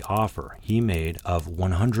down the offer he made of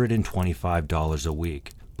 $125 a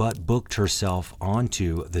week, but booked herself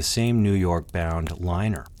onto the same New York-bound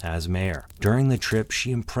liner as Mayer. During the trip, she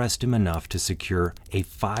impressed him enough to secure a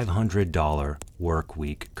 $500 work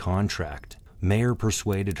week contract. Mayer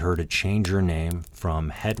persuaded her to change her name from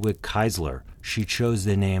Hedwig Keisler. She chose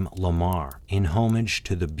the name Lamarr in homage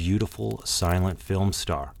to the beautiful silent film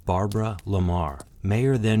star Barbara Lamarr.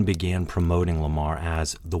 Mayer then began promoting Lamarr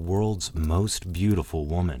as the world's most beautiful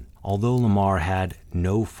woman. Although Lamarr had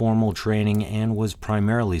no formal training and was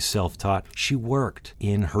primarily self-taught, she worked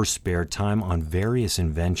in her spare time on various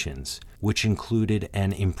inventions, which included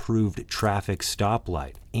an improved traffic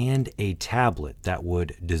stoplight and a tablet that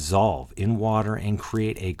would dissolve in water and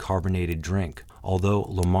create a carbonated drink, although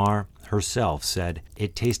Lamarr herself said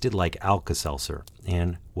it tasted like Alka-Seltzer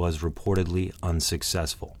and was reportedly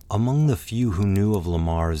unsuccessful. Among the few who knew of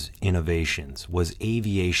Lamarr's innovations was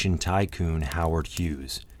aviation tycoon Howard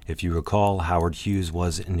Hughes. If you recall, Howard Hughes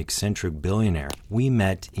was an eccentric billionaire we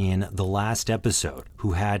met in the last episode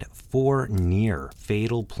who had 4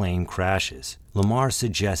 near-fatal plane crashes. Lamarr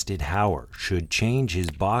suggested Howard should change his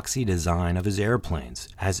boxy design of his airplanes,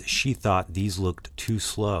 as she thought these looked too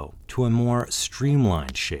slow, to a more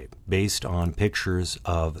streamlined shape based on pictures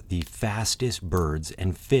of the fastest birds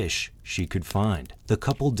and fish she could find. The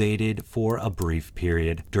couple dated for a brief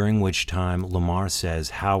period, during which time Lamarr says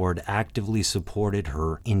Howard actively supported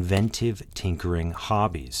her inventive tinkering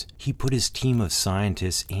hobbies. He put his team of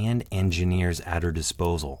scientists and engineers at her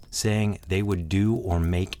disposal, saying they would do or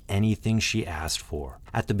make anything she asked for.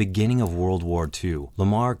 At the beginning of World War II,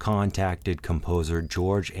 Lamarr contacted composer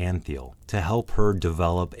George Antheil to help her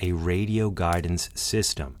develop a radio guidance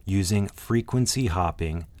system using frequency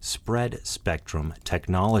hopping spread spectrum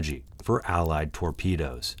technology for Allied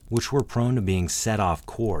torpedoes, which were prone to being set off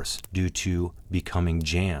course due to becoming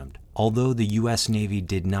jammed. Although the U.S. Navy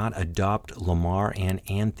did not adopt Lamarr and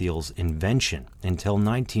Antheil's invention until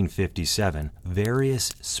 1957,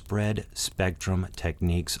 various spread spectrum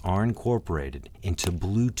techniques are incorporated into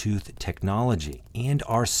Bluetooth technology and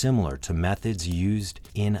are similar to methods used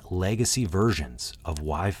in legacy versions of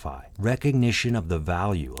Wi-Fi. Recognition of the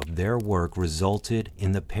value of their work resulted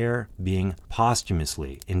in the pair being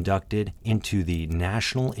posthumously inducted into the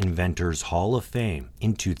National Inventors Hall of Fame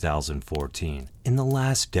in 2014. In the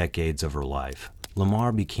last decades of her life,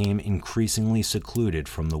 Lamarr became increasingly secluded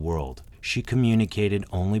from the world. She communicated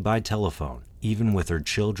only by telephone, even with her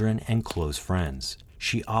children and close friends.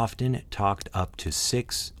 She often talked up to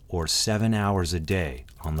 6 or 7 hours a day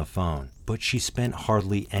on the phone. but she spent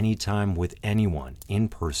hardly any time with anyone in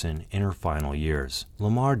person in her final years.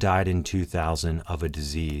 Lamar died in 2000 of a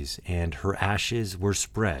disease, and her ashes were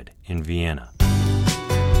spread in Vienna.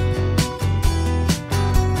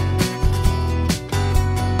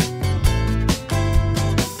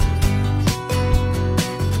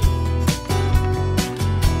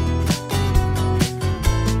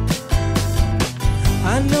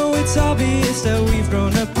 I know it's obvious that we've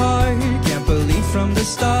grown apart. Can't believe from the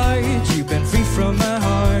start you've been free from my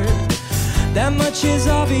heart. That much is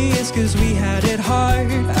obvious cause we had it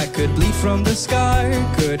hard. I could bleed from the scar,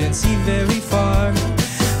 couldn't see very far.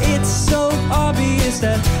 It's so obvious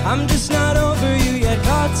that I'm just not over you yet.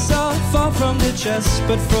 Cards all fall from the chest,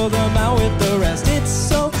 but throw them out with the rest. It's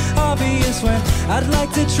so obvious when I'd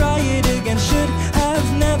like to try it again. Should have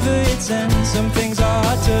never, it's end. Some things are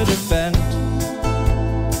hard to defend.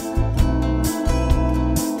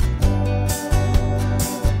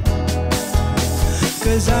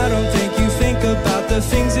 Cause I don't think you think about the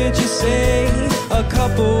things that you say. A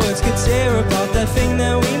couple words could tear apart that thing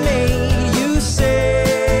that we made. You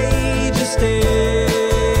say, just stay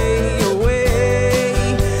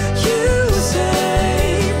away.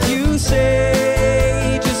 You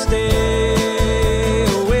say, just stay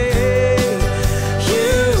away.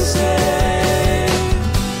 You say.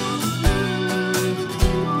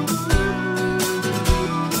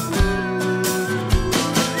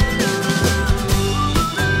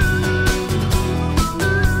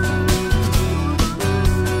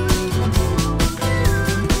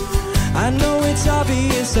 I know it's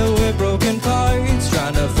obvious that we're broken parts,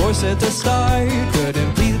 trying to force at the start,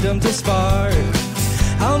 couldn't plead them to spark.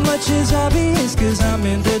 How much is obvious cause I'm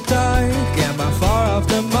in the dark? Am I far off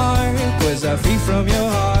the mark? Was I free from your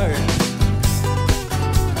heart?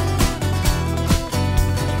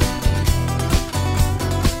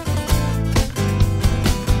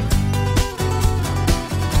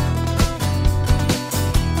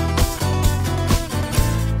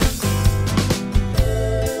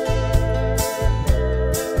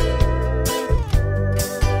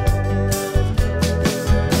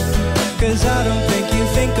 Cause I don't think you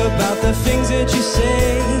think about the things that you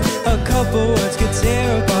say. A couple words could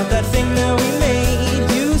tear apart that thing that we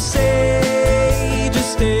made. You say,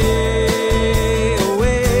 just stay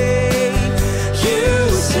away. You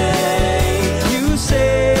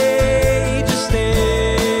say, just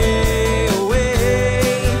stay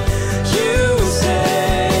away. You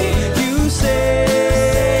say,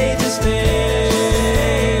 just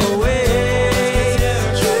stay away.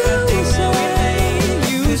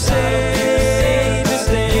 You say.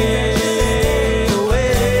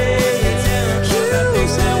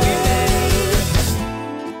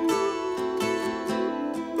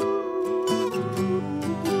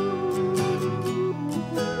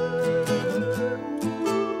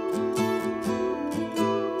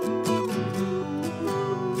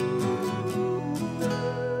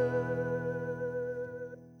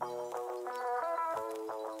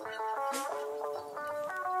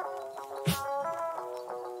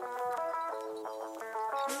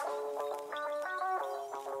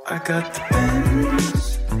 I got the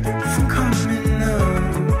bends from coming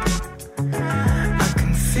up. I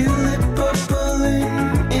can feel it bubbling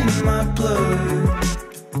in my blood.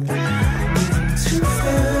 Moving too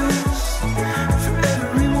fast for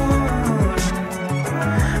everyone.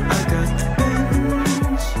 I got the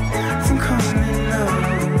bends from coming up.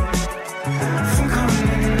 From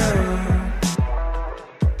coming up.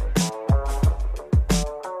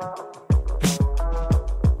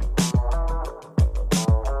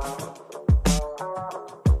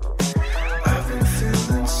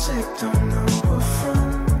 Don't know what from.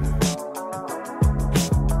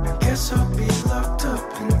 I guess I'll be locked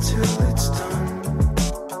up until it's done.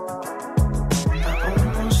 I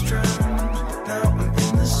almost drowned, now I'm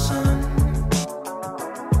in the sun.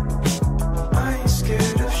 I ain't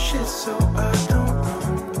scared of shit, so I don't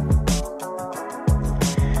run.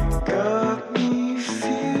 Got me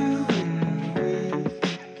feeling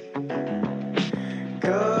weak.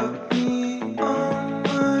 Got me on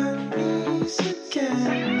my knees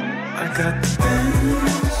again. I got the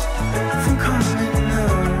bends from coming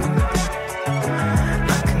up.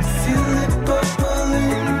 I can feel it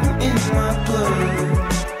bubbling in my blood.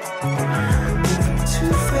 Moving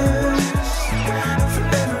too fast for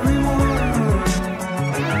everyone.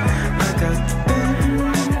 I got the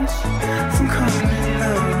bends from coming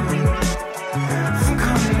up. From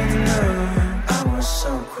coming up. I was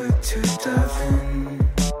so quick to dive in.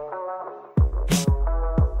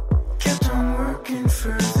 Kept on working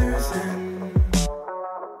further than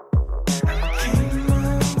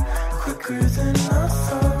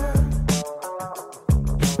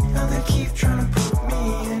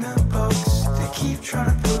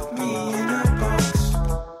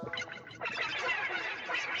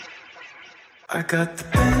I got the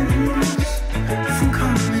bends from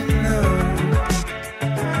coming up.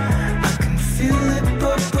 I can feel it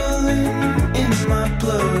bubbling in my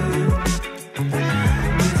blood. Moving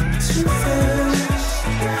too fast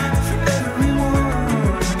for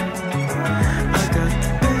everyone. I got the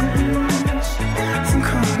bends from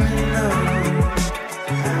coming up.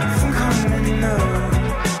 From coming up.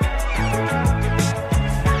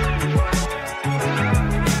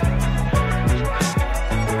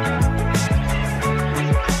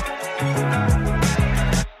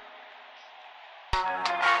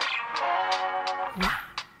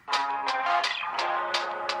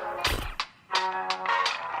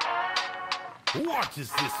 What is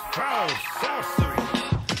this foul sorcery?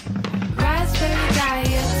 Raspberry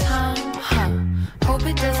diet time, hope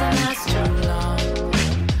it doesn't last too long.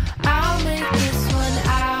 I'll make this one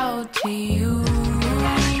out to you.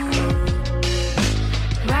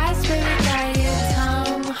 Raspberry diet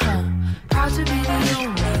time, proud to be the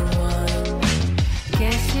only one.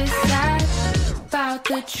 Guess you're sad about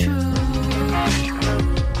the truth.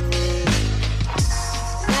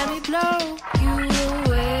 Let me blow you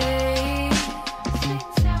away.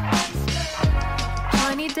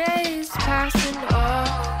 20 days passing, all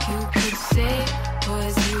you could say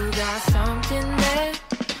was you got something there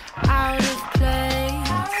out of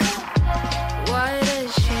place. What a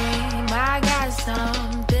shame, I got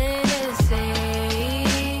something to say.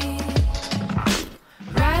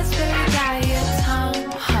 Raspberry diet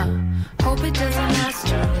time, hope it doesn't last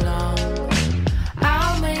too long.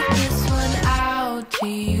 I'll make this one out to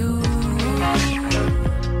you.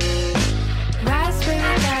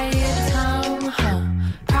 Raspberry diet time,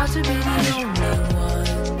 proud to be the only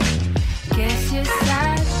one. Guess you're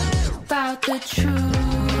sad about the truth.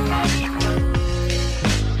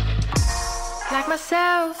 Like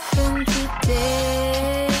myself in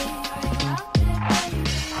today,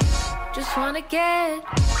 just wanna get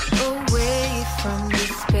away from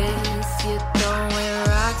this space. You're throwing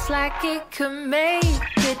rocks like it could make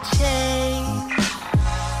a change.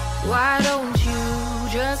 Why don't you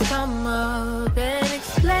just come up and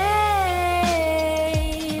explain?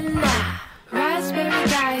 Nah. Raspberry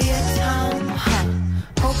diet time,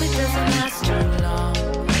 hope it doesn't last too long.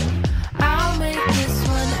 I'll make this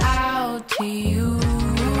one out to you.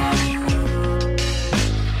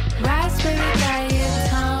 Raspberry diet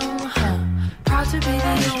time, proud to be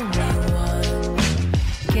the only one.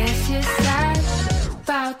 Guess you're sad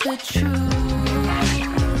about the truth.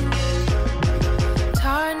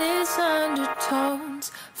 Tarnished undertones,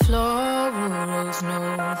 floral rose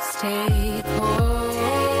notes. Take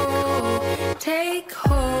hold, take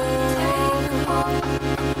hold.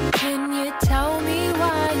 Can you tell me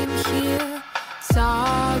why I'm here?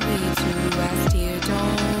 Sorry to ask, dear,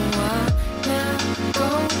 don't wanna go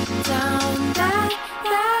down that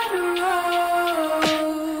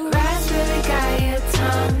road. Raspberry diet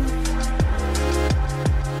tongue,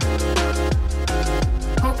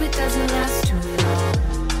 hope it doesn't last too long.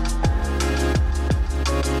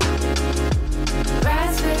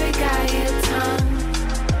 Raspberry diet tongue.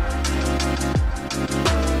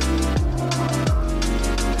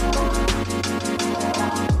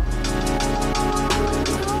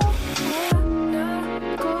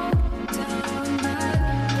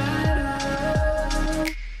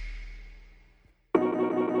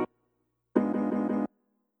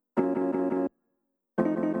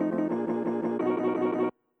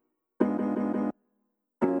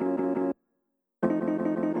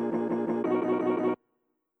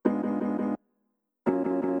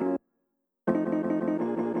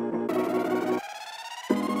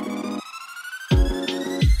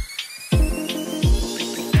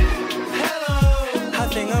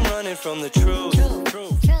 From the truth.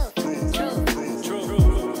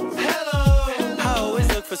 Hello. I always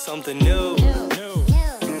look for something new.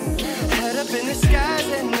 Head up in the skies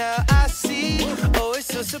and now I see. Always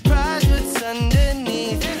so surprised what's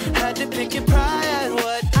underneath. Had to pick your pride at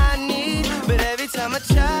what I need, but every time I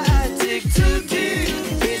try I dig too deep.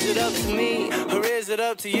 Is it up to me or is it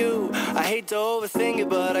up to you? I hate to overthink it,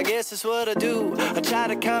 but I guess it's what I do. I try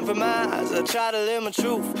to compromise, I try to live my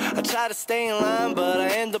truth. I try to stay in line, but I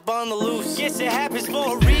end up on the loose. Guess it happens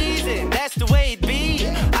for a reason, that's the way it be.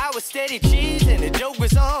 I was steady cheesing, the joke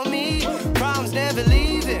was on me. Problems never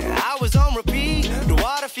leaving, I was on repeat. The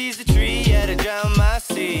water feeds the tree, yeah, to drown my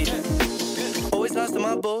seed. Always lost in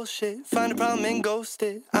my bullshit, find a problem and ghost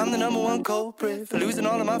it. I'm the #1 culprit for losing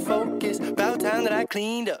all of my focus. About time that I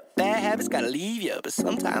cleaned up, bad habits gotta leave ya. But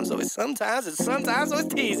sometimes always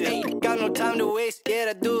teasing. Ain't got no time to waste, yeah,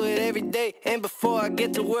 I do it every day. And before I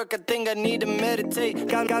get to work, I think I need to meditate.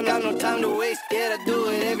 Got no time to waste, yeah, I do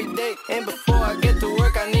it every day. And before I get to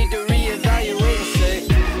work, I need to reevaluate.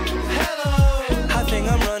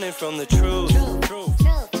 from the truth.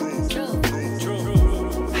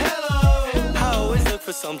 Hello, I always look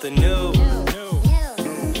for something new.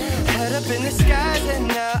 Head up in the skies and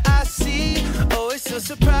now I see. Always so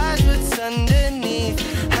surprised what's underneath.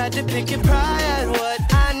 Had to pick your pride at what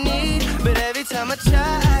I need, but every time I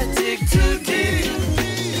try I dig too deep.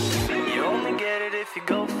 You only get it if you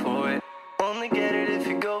go for it. Only get it if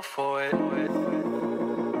you go for it.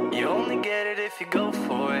 You only get it if you go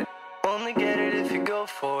for it. Only get it if you go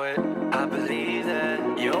for it. I believe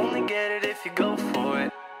that. You only get it if you go for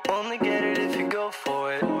it. Only get it if you go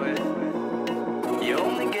for it. You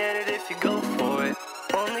only get it if you go for it.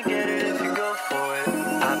 Only get it if you go for it.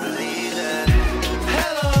 I believe that.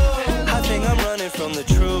 Hello, I think I'm running from the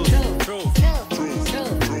truth.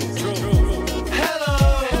 Hello,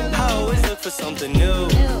 I always look for something new.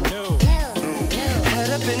 Head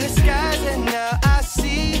up in the skies and now I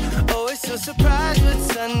see. Always so surprised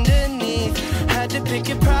what's underneath. Had to pick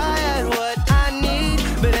your pride at what I need,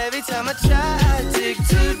 but every time I try I dig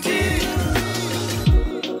too deep.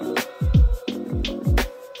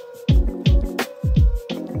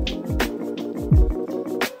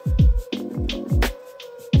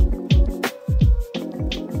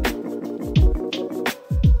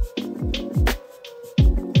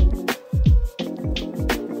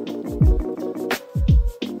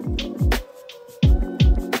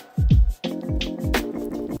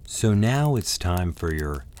 So now it's time for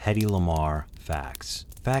your Hedy Lamarr facts.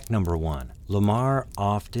 Fact number 1. Lamarr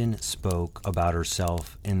often spoke about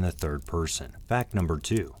herself in the third person. Fact number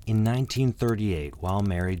 2. In 1938, while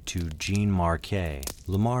married to Jean Marquet,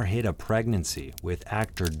 Lamarr hid a pregnancy with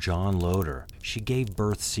actor John Loder. She gave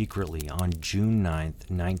birth secretly on June 9,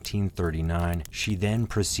 1939. She then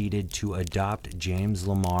proceeded to adopt James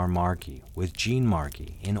Lamar Markey with Jean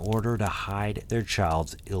Markey in order to hide their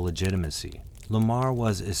child's illegitimacy. Lamarr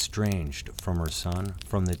was estranged from her son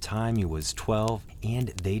from the time he was 12, and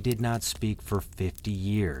they did not speak for 50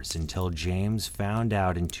 years until James found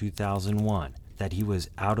out in 2001 that he was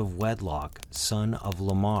out of wedlock, son of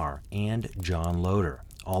Lamarr and John Loder,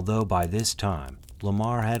 although by this time,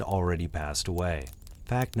 Lamarr had already passed away.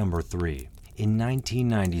 Fact number 3. In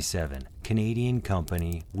 1997, Canadian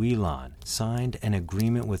company Wheelon signed an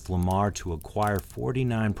agreement with Lamarr to acquire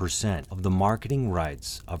 49% of the marketing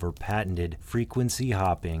rights of her patented frequency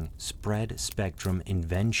hopping spread spectrum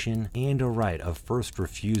invention and a right of first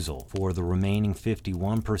refusal for the remaining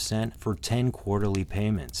 51% for 10 quarterly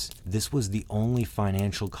payments. This was the only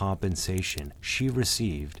financial compensation she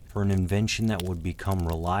received for an invention that would become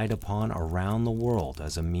relied upon around the world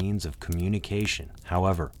as a means of communication.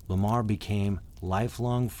 However, Lamarr became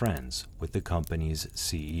lifelong friends with the company's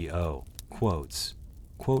CEO. Quotes.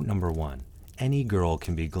 Quote number 1. Any girl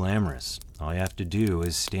can be glamorous. All you have to do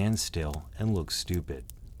is stand still and look stupid.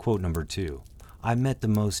 Quote number 2. I've met the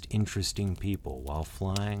most interesting people while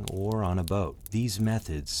flying or on a boat. These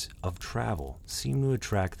methods of travel seem to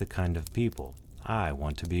attract the kind of people I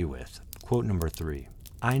want to be with. Quote number 3.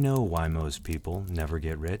 I know why most people never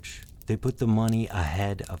get rich. They put the money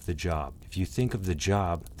ahead of the job. If you think of the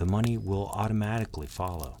job, the money will automatically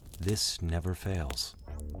follow. This never fails.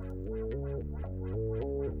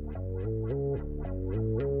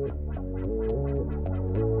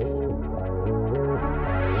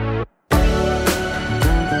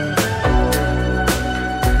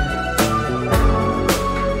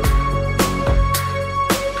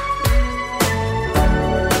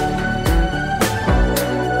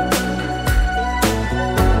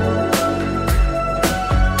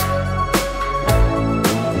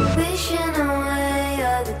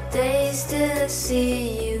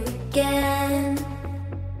 See you again.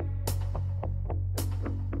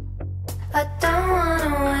 I don't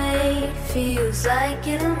wanna wait, feels like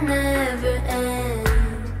it'll never end.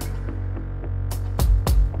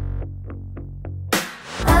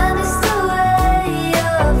 I miss the way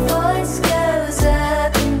your voice goes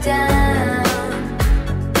up and down.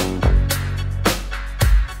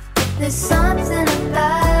 There's something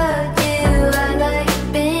about you I like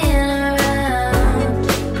being around.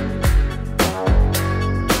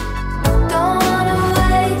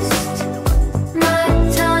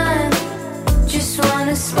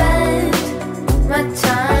 Spend my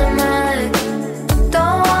time, I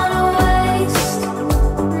don't wanna waste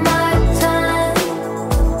my time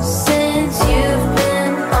since you've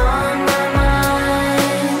been on my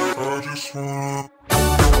mind. I just wanna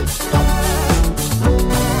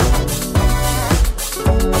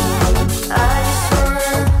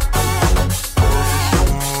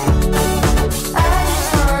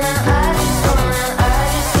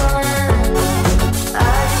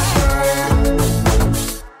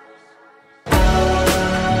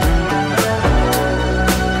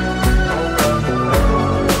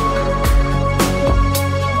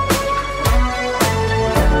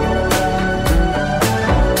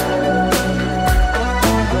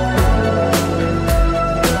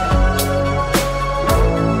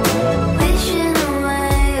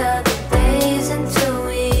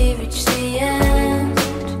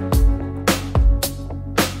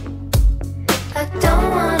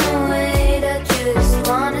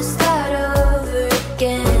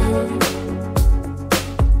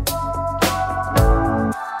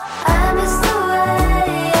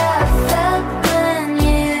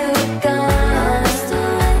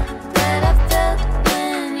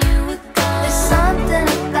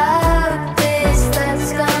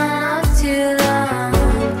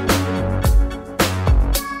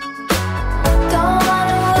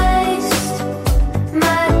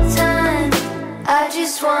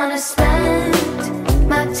wanna spend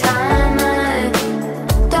my time. I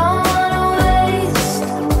don't wanna waste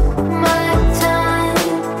my time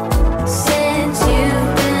since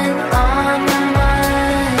you've been on my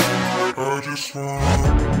mind. I just wanna.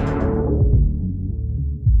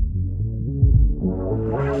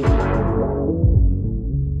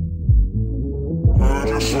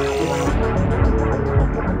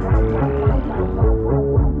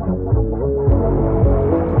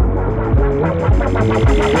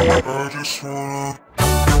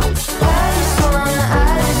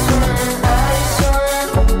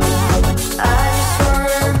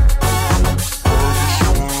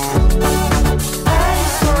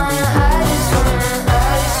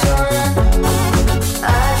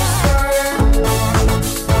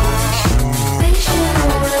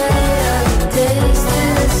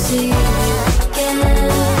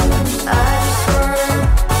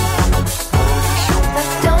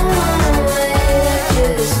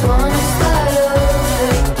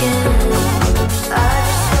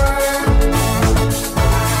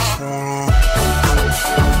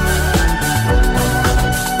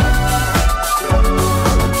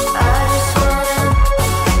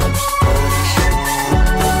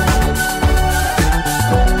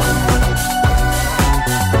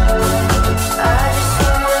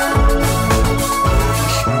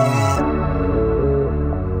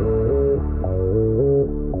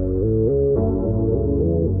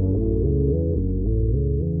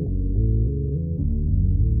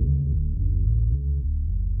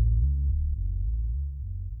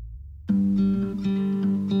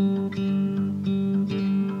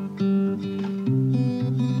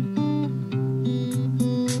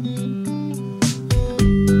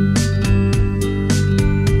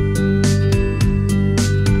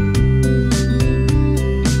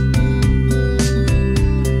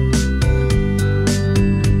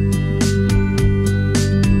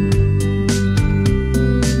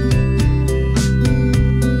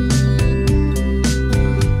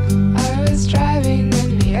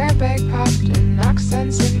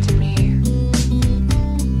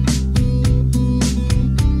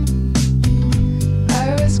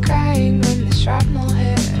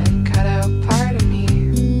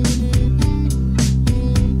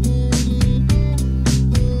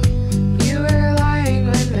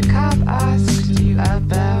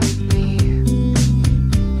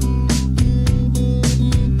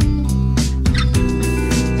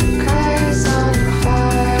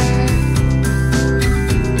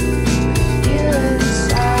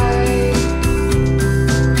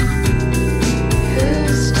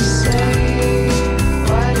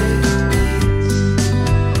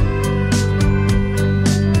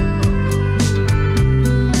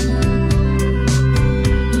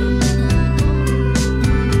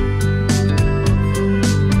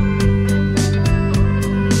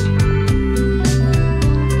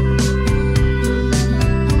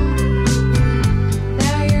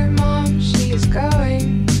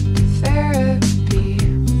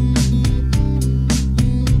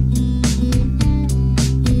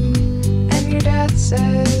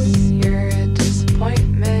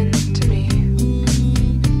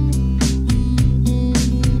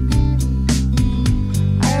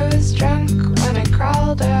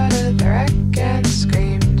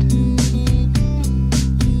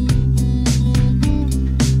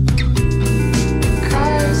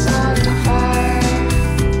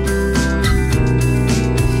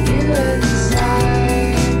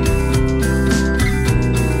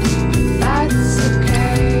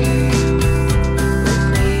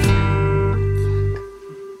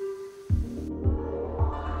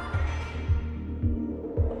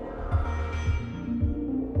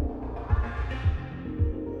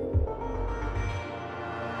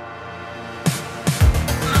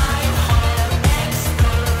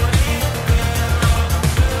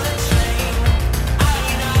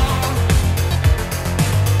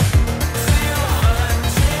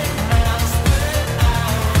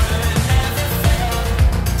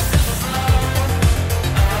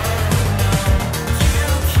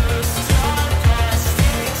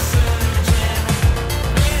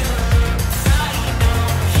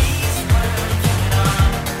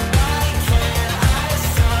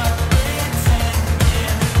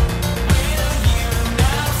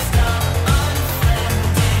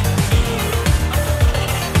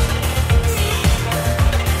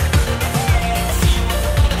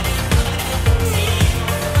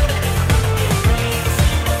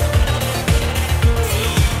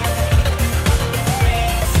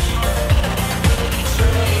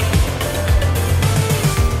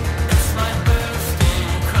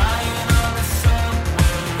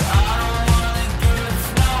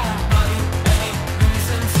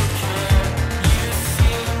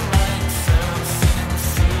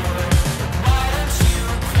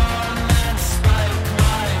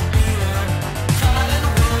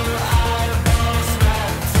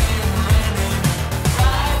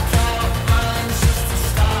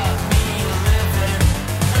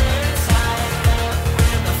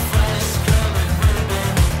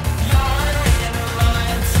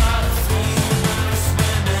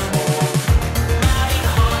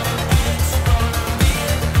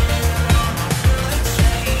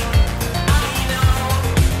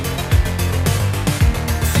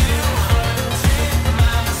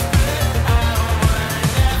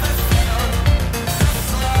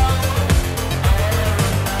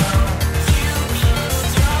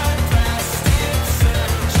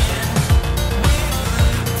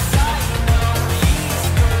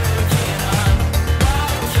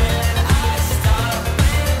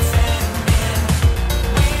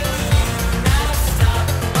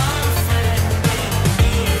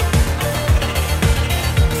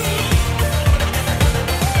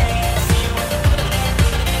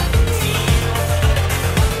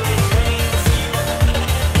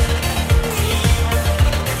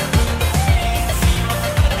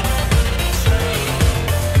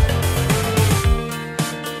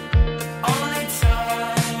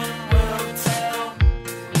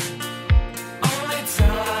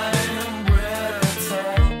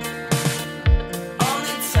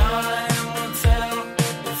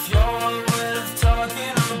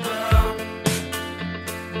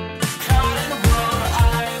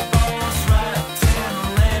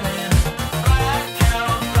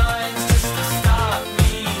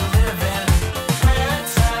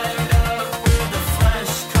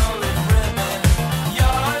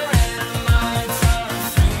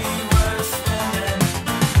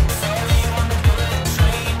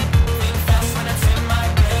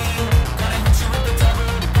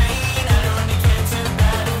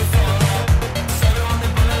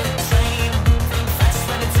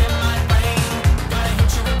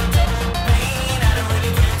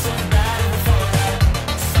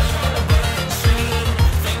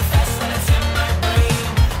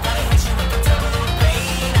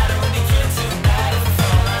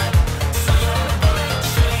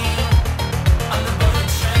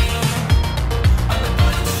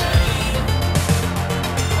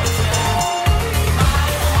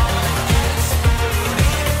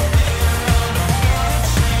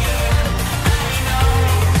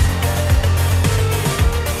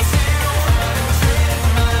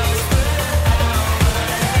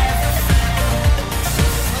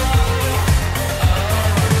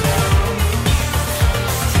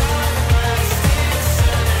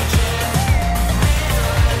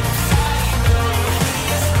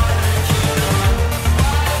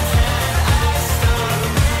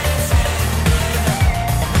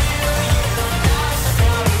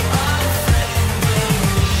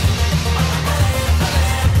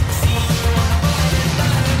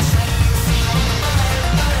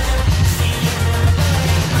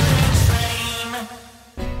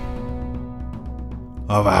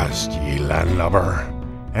 Avast, ye landlubber,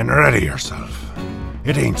 and ready yourself.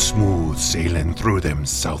 It ain't smooth sailing through them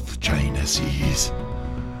South China seas.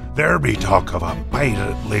 There be talk of a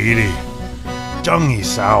pirate lady, Zheng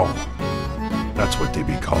Yisao. That's what they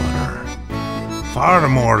be calling her. Far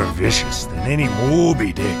more vicious than any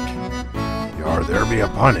Moby Dick. Yar, there be a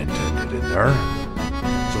pun intended in there.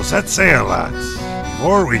 So set sail, lads,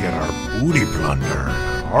 before we get our booty plundered.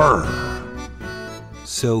 Arr!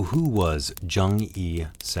 So who was Zheng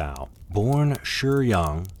Yisao? Born Shi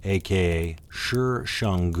Yang, aka Shi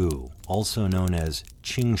Shanggu, also known as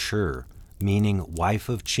Qing Shi, meaning wife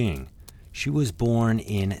of Qing, she was born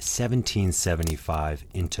in 1775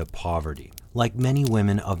 into poverty. Like many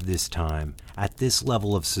women of this time, at this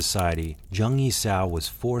level of society, Zheng Yisao was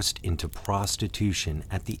forced into prostitution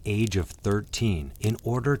at the age of 13 in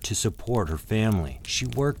order to support her family. She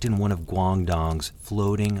worked in one of Guangdong's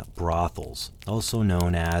floating brothels, also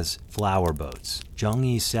known as flower boats. Zheng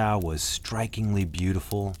Yisao was strikingly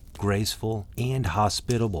beautiful, graceful, and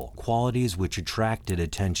hospitable, qualities which attracted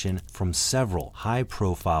attention from several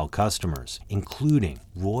high-profile customers, including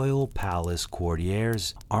royal palace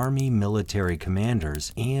courtiers, army military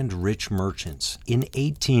commanders, and rich merchants. In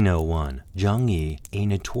 1801, Zheng Yi, a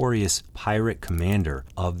notorious pirate commander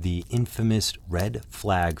of the infamous Red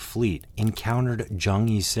Flag Fleet, encountered Zheng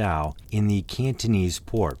Yisao in the Cantonese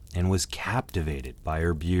port and was captivated by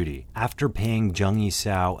her beauty. After paying Zheng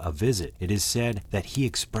Yisao a visit, it is said that he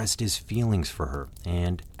expressed his feelings for her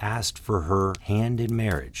and asked for her hand in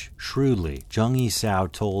marriage. Shrewdly, Zheng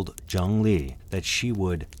Yisao told Zheng Li that she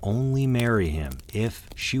would only marry him if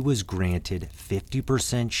she was granted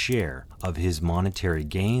 50% share of his monetary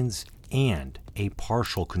gains and a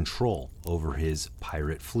partial control over his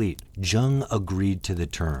pirate fleet. Zheng agreed to the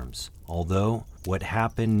terms, although what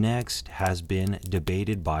happened next has been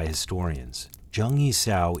debated by historians. Zheng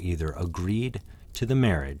Yisao either agreed to the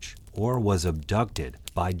marriage or was abducted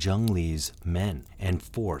by Zheng Li's men and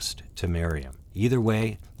forced to marry him. Either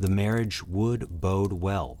way, the marriage would bode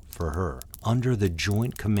well for her. Under the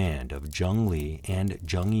joint command of Zheng Li and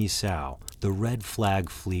Zheng Yisao, the Red Flag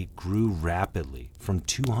Fleet grew rapidly from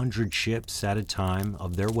 200 ships at a time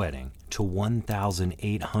of their wedding to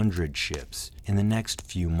 1,800 ships in the next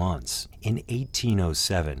few months. In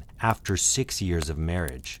 1807, after 6 years of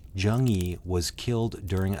marriage, Zheng Yi was killed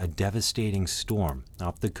during a devastating storm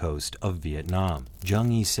off the coast of Vietnam.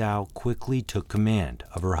 Zheng Yisao quickly took command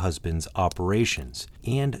of her husband's operations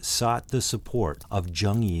and sought the support of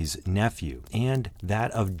Zheng Yi's nephew and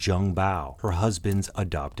that of Zheng Bao, her husband's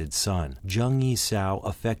adopted son. Zheng Yisao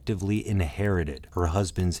effectively inherited her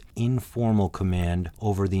husband's informal command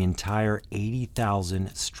over the entire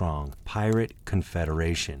 80,000-strong pirate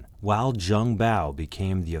confederation, while Zheng Bao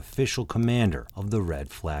became the official commander of the Red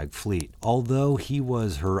Flag Fleet. Although he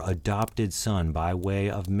was her adopted son by way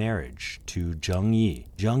of marriage to Zheng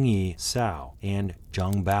Yisao and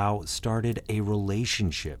Zheng Bao started a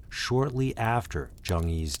relationship shortly after Zheng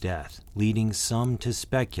Yi's death, leading some to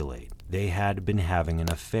speculate they had been having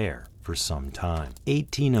an affair for some time.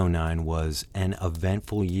 1809 was an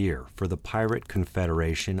eventful year for the Pirate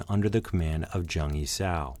Confederation under the command of Zheng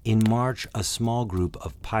Yisao. In March, a small group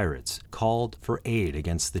of pirates called for aid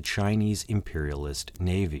against the Chinese imperialist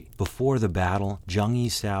navy. Before the battle, Zheng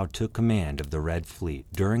Yisao took command of the Red Fleet.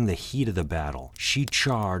 During the heat of the battle, she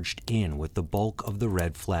charged in with the bulk of the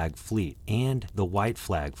Red Flag Fleet and the White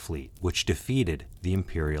Flag Fleet, which defeated the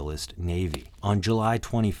imperialist navy. On July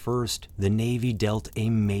 21st, the Navy dealt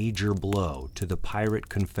a major blow to the Pirate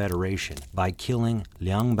Confederation by killing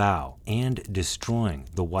Liang Bao and destroying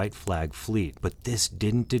the White Flag Fleet. But this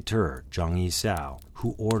didn't deter Zheng Yisao,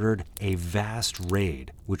 who ordered a vast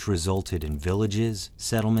raid which resulted in villages,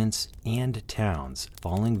 settlements, and towns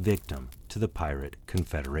falling victim to the Pirate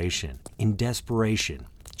Confederation. In desperation,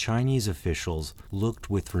 Chinese officials looked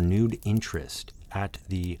with renewed interest at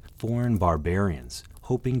the foreign barbarians,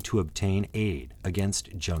 hoping to obtain aid against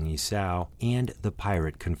Zheng Yisao and the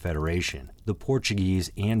Pirate Confederation. The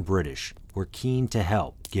Portuguese and British were keen to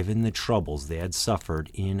help, given the troubles they had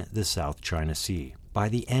suffered in the South China Sea. By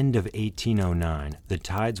the end of 1809, the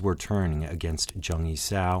tides were turning against Zheng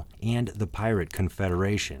Yisao and the Pirate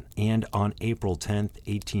Confederation, and on April 10,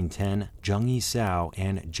 1810, Zheng Yisao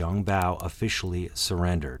and Zheng Bao officially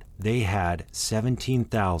surrendered. They had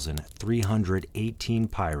 17,318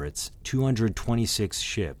 pirates, 226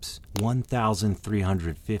 ships,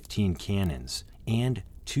 1,315 cannons, and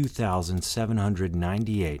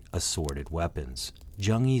 2,798 assorted weapons.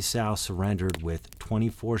 Zheng Yisao surrendered with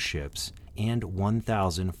 24 ships and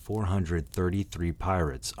 1,433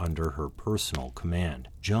 pirates under her personal command.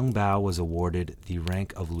 Zheng Bao was awarded the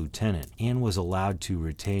rank of lieutenant and was allowed to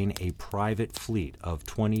retain a private fleet of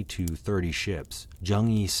 20 to 30 ships.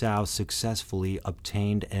 Zheng Yisao successfully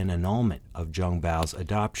obtained an annulment of Zheng Bao's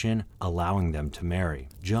adoption, allowing them to marry.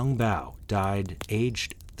 Zheng Bao died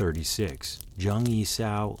aged 36. Zheng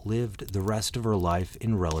Yisao lived the rest of her life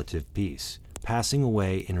in relative peace, passing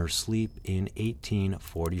away in her sleep in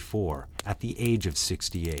 1844 at the age of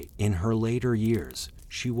 68. In her later years,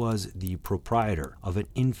 she was the proprietor of an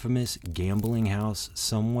infamous gambling house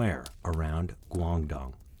somewhere around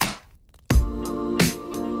Guangdong.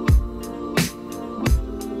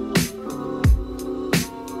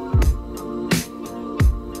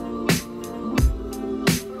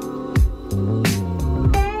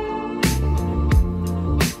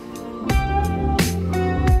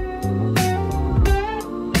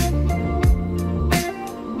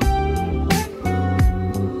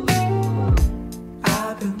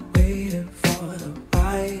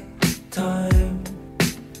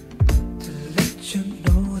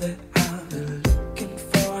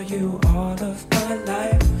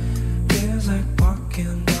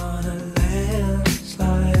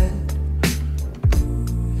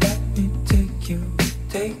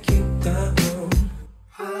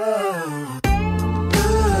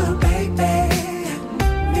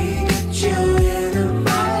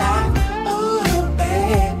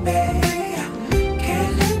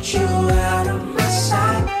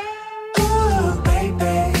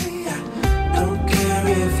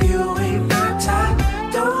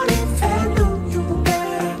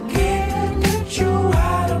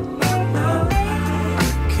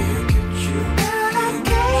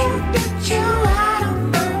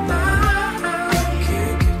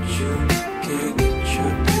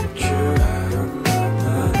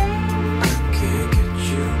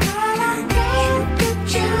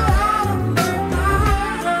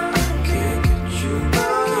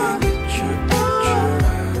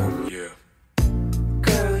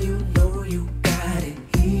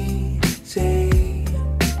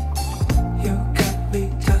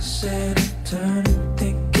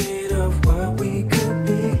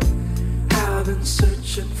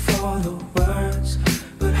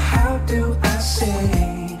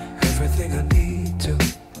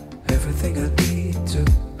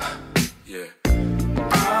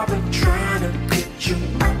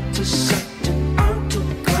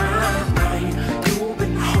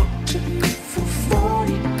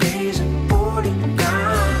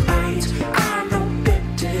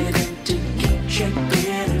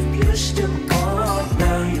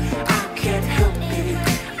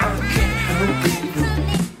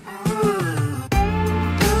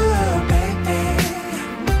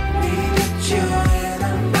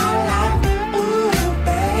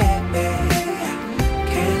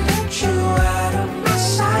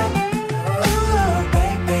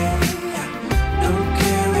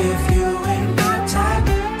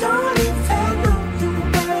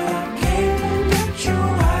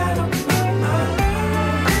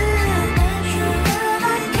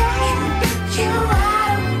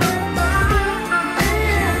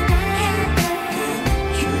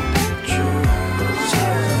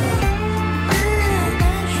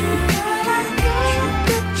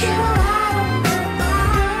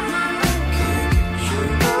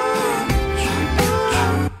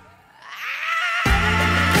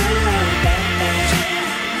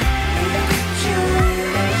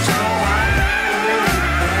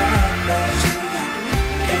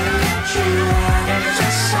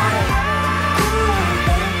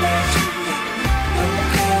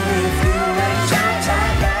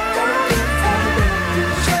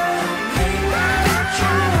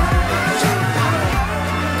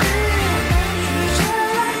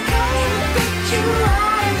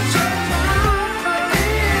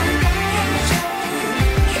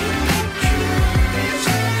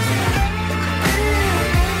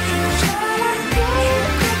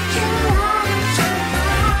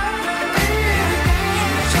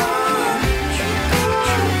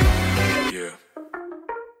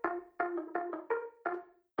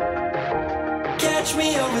 Catch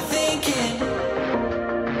me overthinking,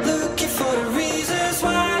 looking for the reasons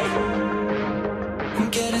why I'm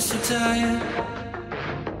getting so tired.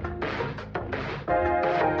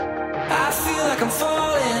 I feel like I'm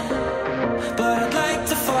falling, but I'd like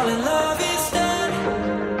to fall in love instead.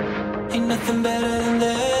 Ain't nothing better than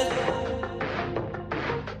that.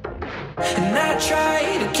 And I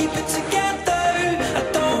try to keep it together, I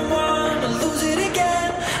don't wanna lose it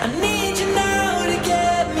again. I need you now to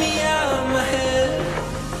get me out of my head.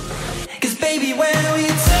 'Cause baby, when we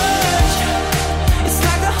touch, it's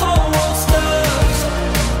like the whole world stops.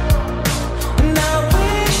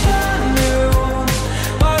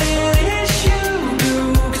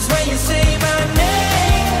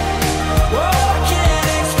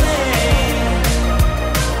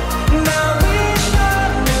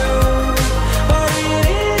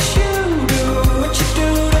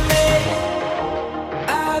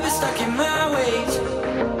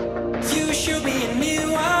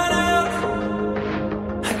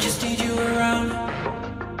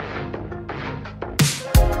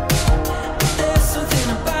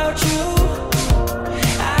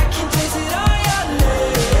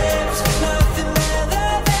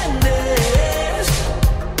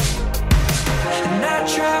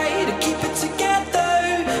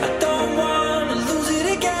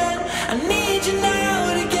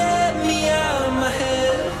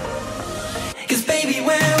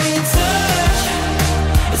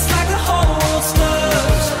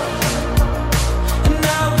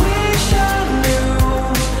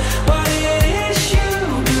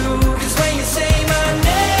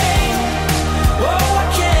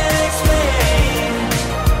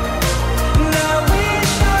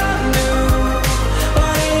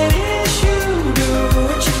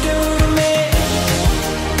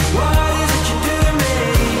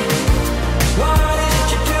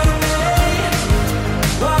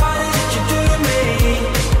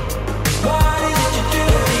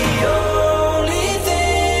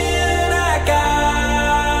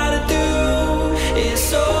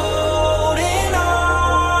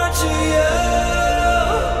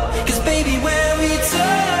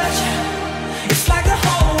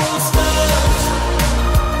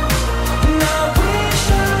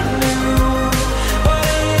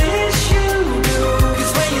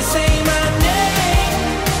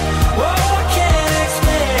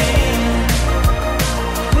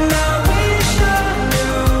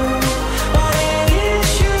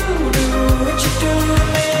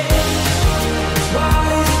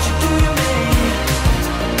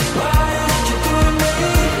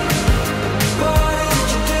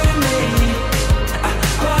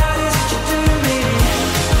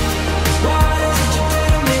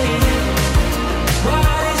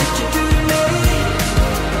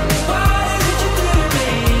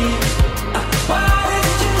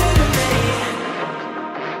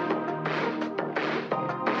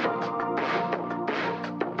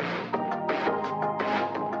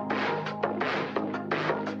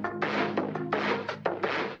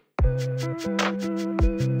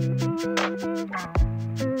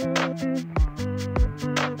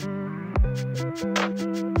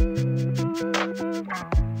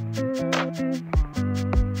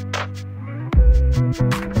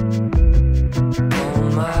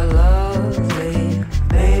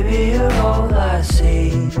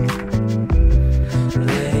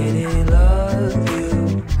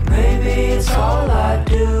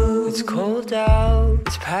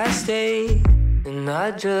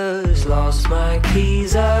 I just lost my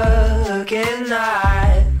keys again.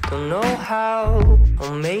 I don't know how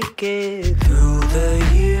I'll make it through the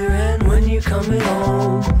year. And when you're coming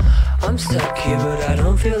home, I'm stuck here but I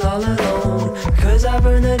don't feel all alone. Cause I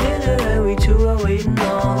burned the dinner and we two are waiting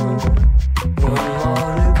on one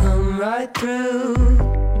more to come right through.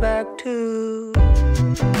 Back to,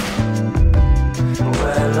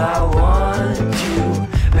 well, I want you,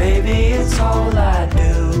 baby, it's all I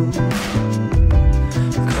do.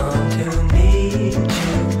 Come to need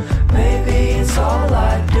you, baby, it's all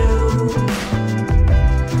I do.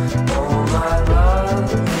 Oh my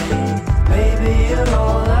lovely, baby, you're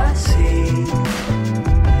all I see.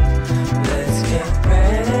 Let's get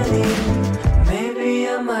ready, maybe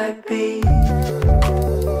I might be.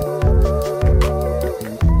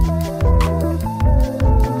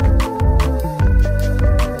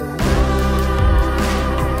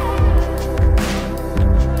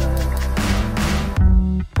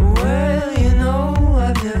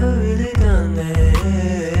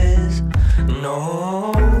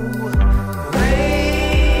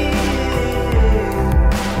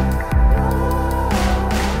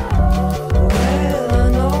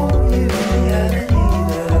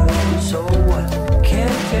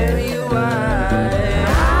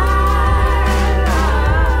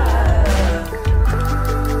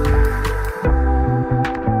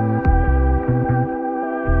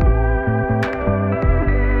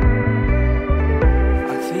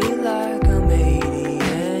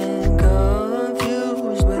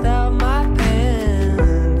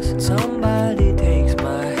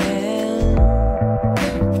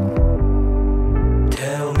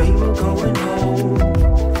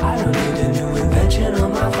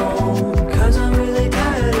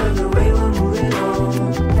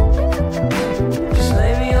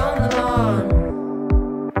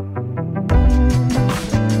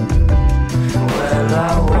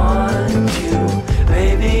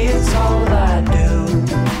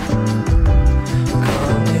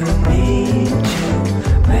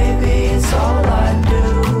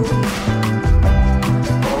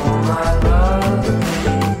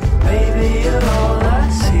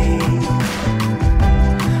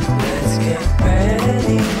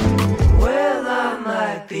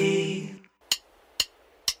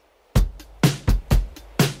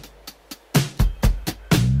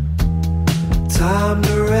 Time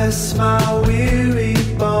to rest my weary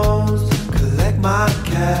bones, collect my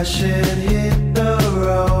cash and hit the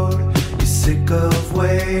road. You're sick of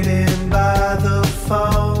waiting by the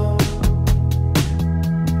phone.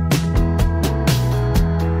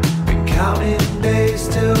 Been counting days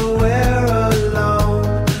till we're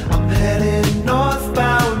alone. I'm heading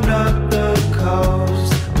northbound up the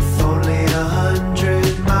coast with only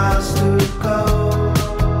 100 miles to go.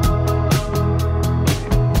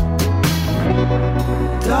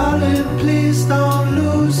 Darling, please don't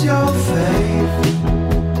lose your faith.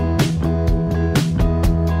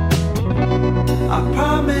 I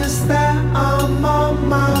promise that I'm on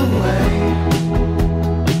my way.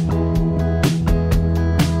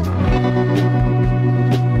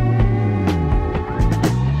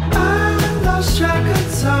 I lost track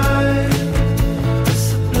of time.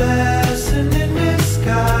 It's a blessing in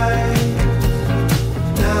disguise.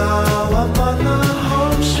 Now I'm on the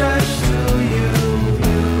home stretch to you.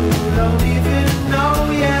 Don't even know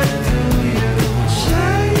yet, do you?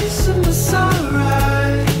 Chasing the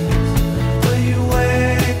sunrise. When you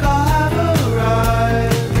wake, I'll have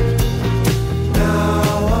arrived. Now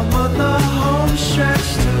I'm on the home stretch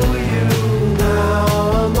to you. Now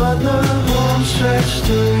I'm on the home stretch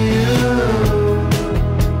to you.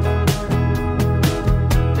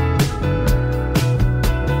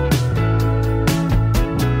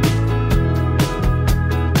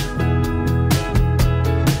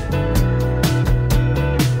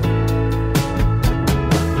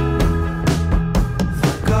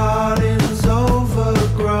 Garden's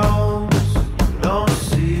overgrown, you don't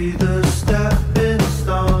see the stepping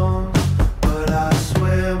stones, but I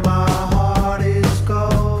swear my heart is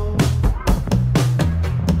gold.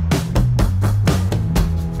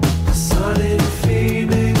 The sun in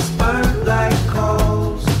Phoenix burnt like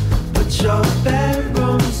coals, but your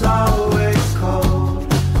bedroom's always cold.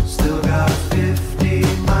 Still got 50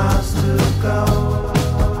 miles to go.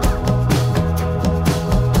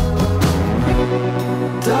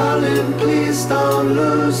 Darling, please don't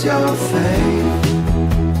lose your faith.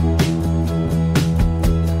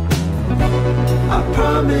 I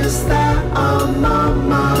promise that I'm on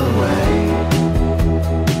my way.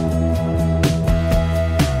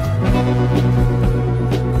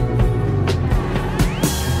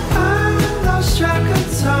 I lost track of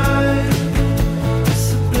time.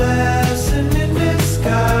 It's a blessing in disguise.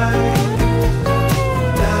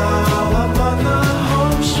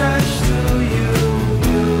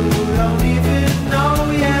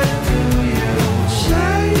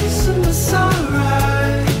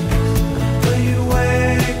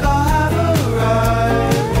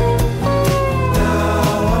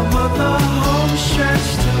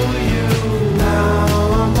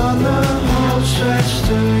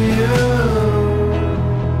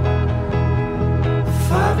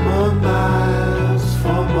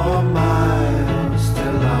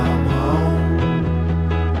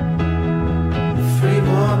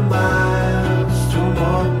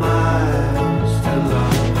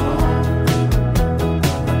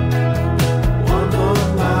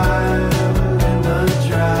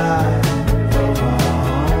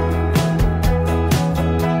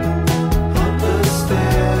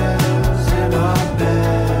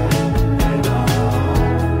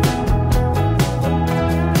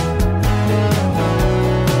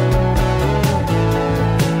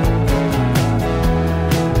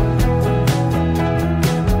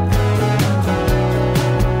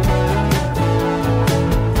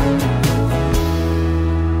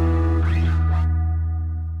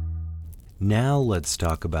 let's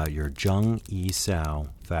talk about your Zheng Yisao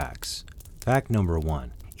facts. Fact number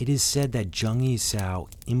 1. It is said that Zheng Yisao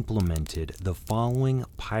implemented the following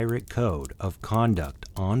pirate code of conduct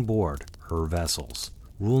on board her vessels.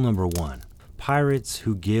 Rule number 1. Pirates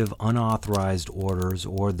who give unauthorized orders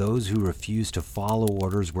or those who refuse to follow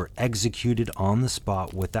orders were executed on the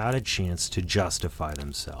spot without a chance to justify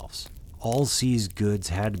themselves. All seized goods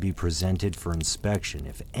had to be presented for inspection.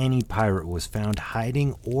 If any pirate was found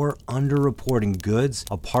hiding or underreporting goods,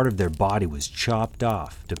 a part of their body was chopped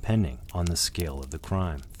off, depending on the scale of the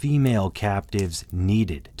crime. Female captives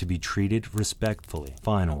needed to be treated respectfully.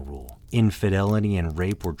 Final rule. Infidelity and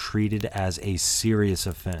rape were treated as a serious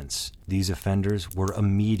offense. These offenders were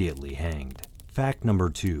immediately hanged. Fact number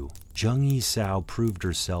 2. Zheng Yisao proved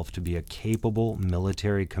herself to be a capable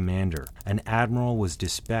military commander. An admiral was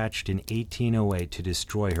dispatched in 1808 to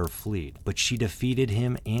destroy her fleet, but she defeated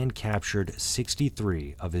him and captured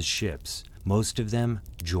 63 of his ships. Most of them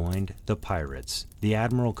joined the pirates. The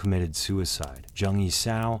admiral committed suicide. Zheng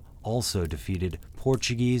Yisao also defeated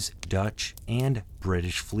Portuguese, Dutch, and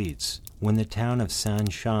British fleets. When the town of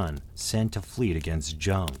Sanshan sent a fleet against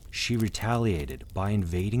Zheng, she retaliated by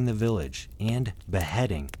invading the village and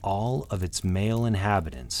beheading all of its male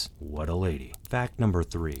inhabitants. What a lady. Fact number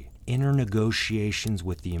 3. In her negotiations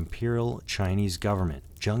with the Imperial Chinese government,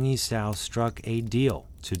 Zheng Yisao struck a deal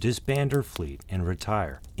to disband her fleet and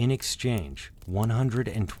retire. In exchange,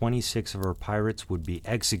 126 of her pirates would be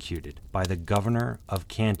executed by the governor of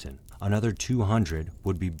Canton. Another 200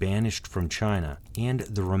 would be banished from China, and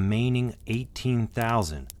the remaining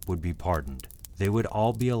 18,000 would be pardoned. They would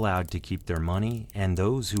all be allowed to keep their money, and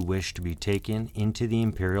those who wished to be taken into the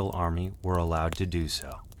Imperial Army were allowed to do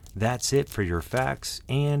so. That's it for your facts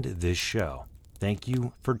and this show. Thank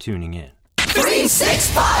you for tuning in.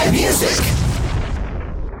 365 Music!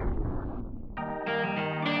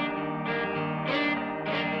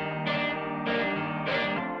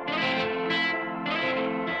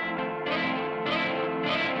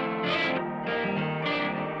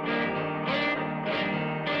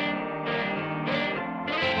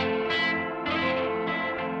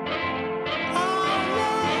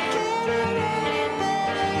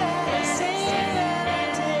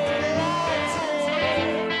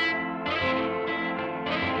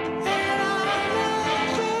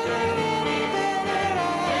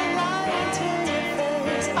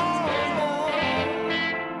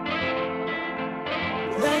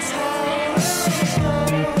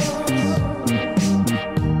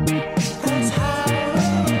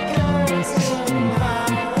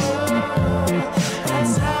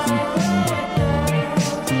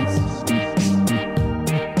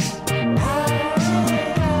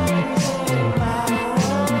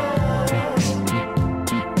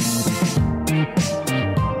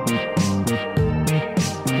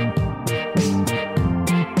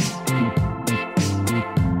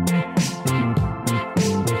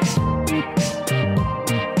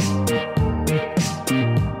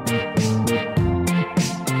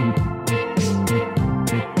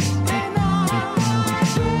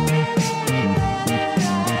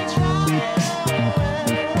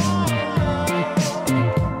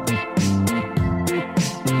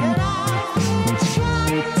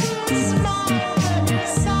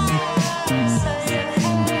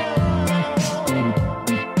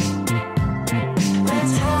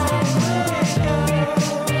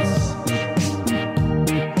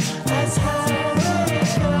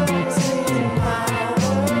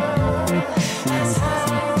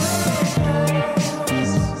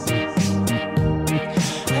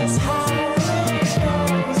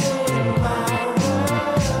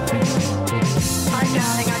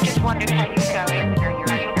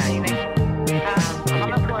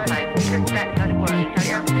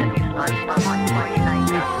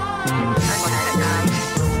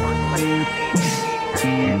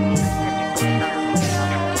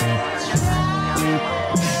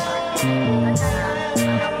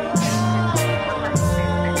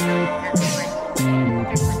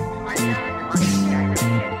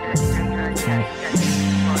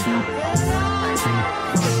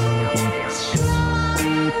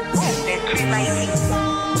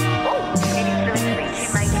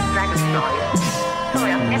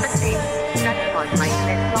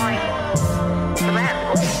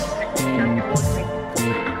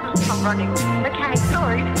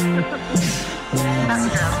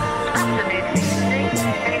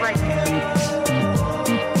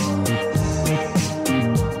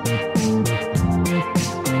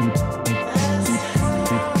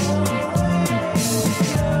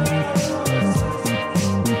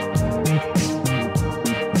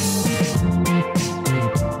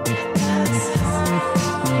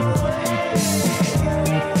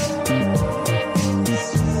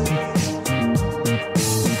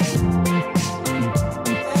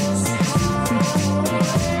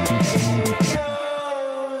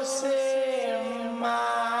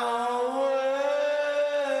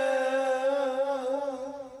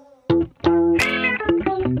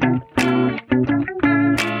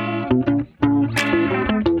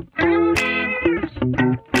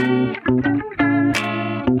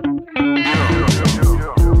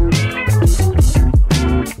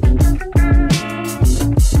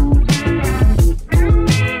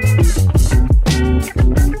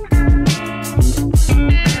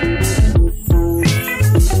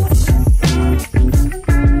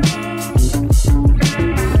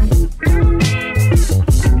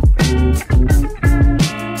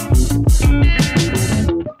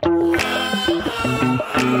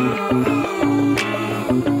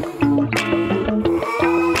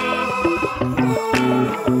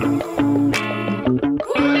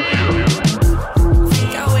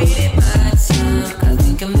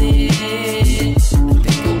 think I'm there.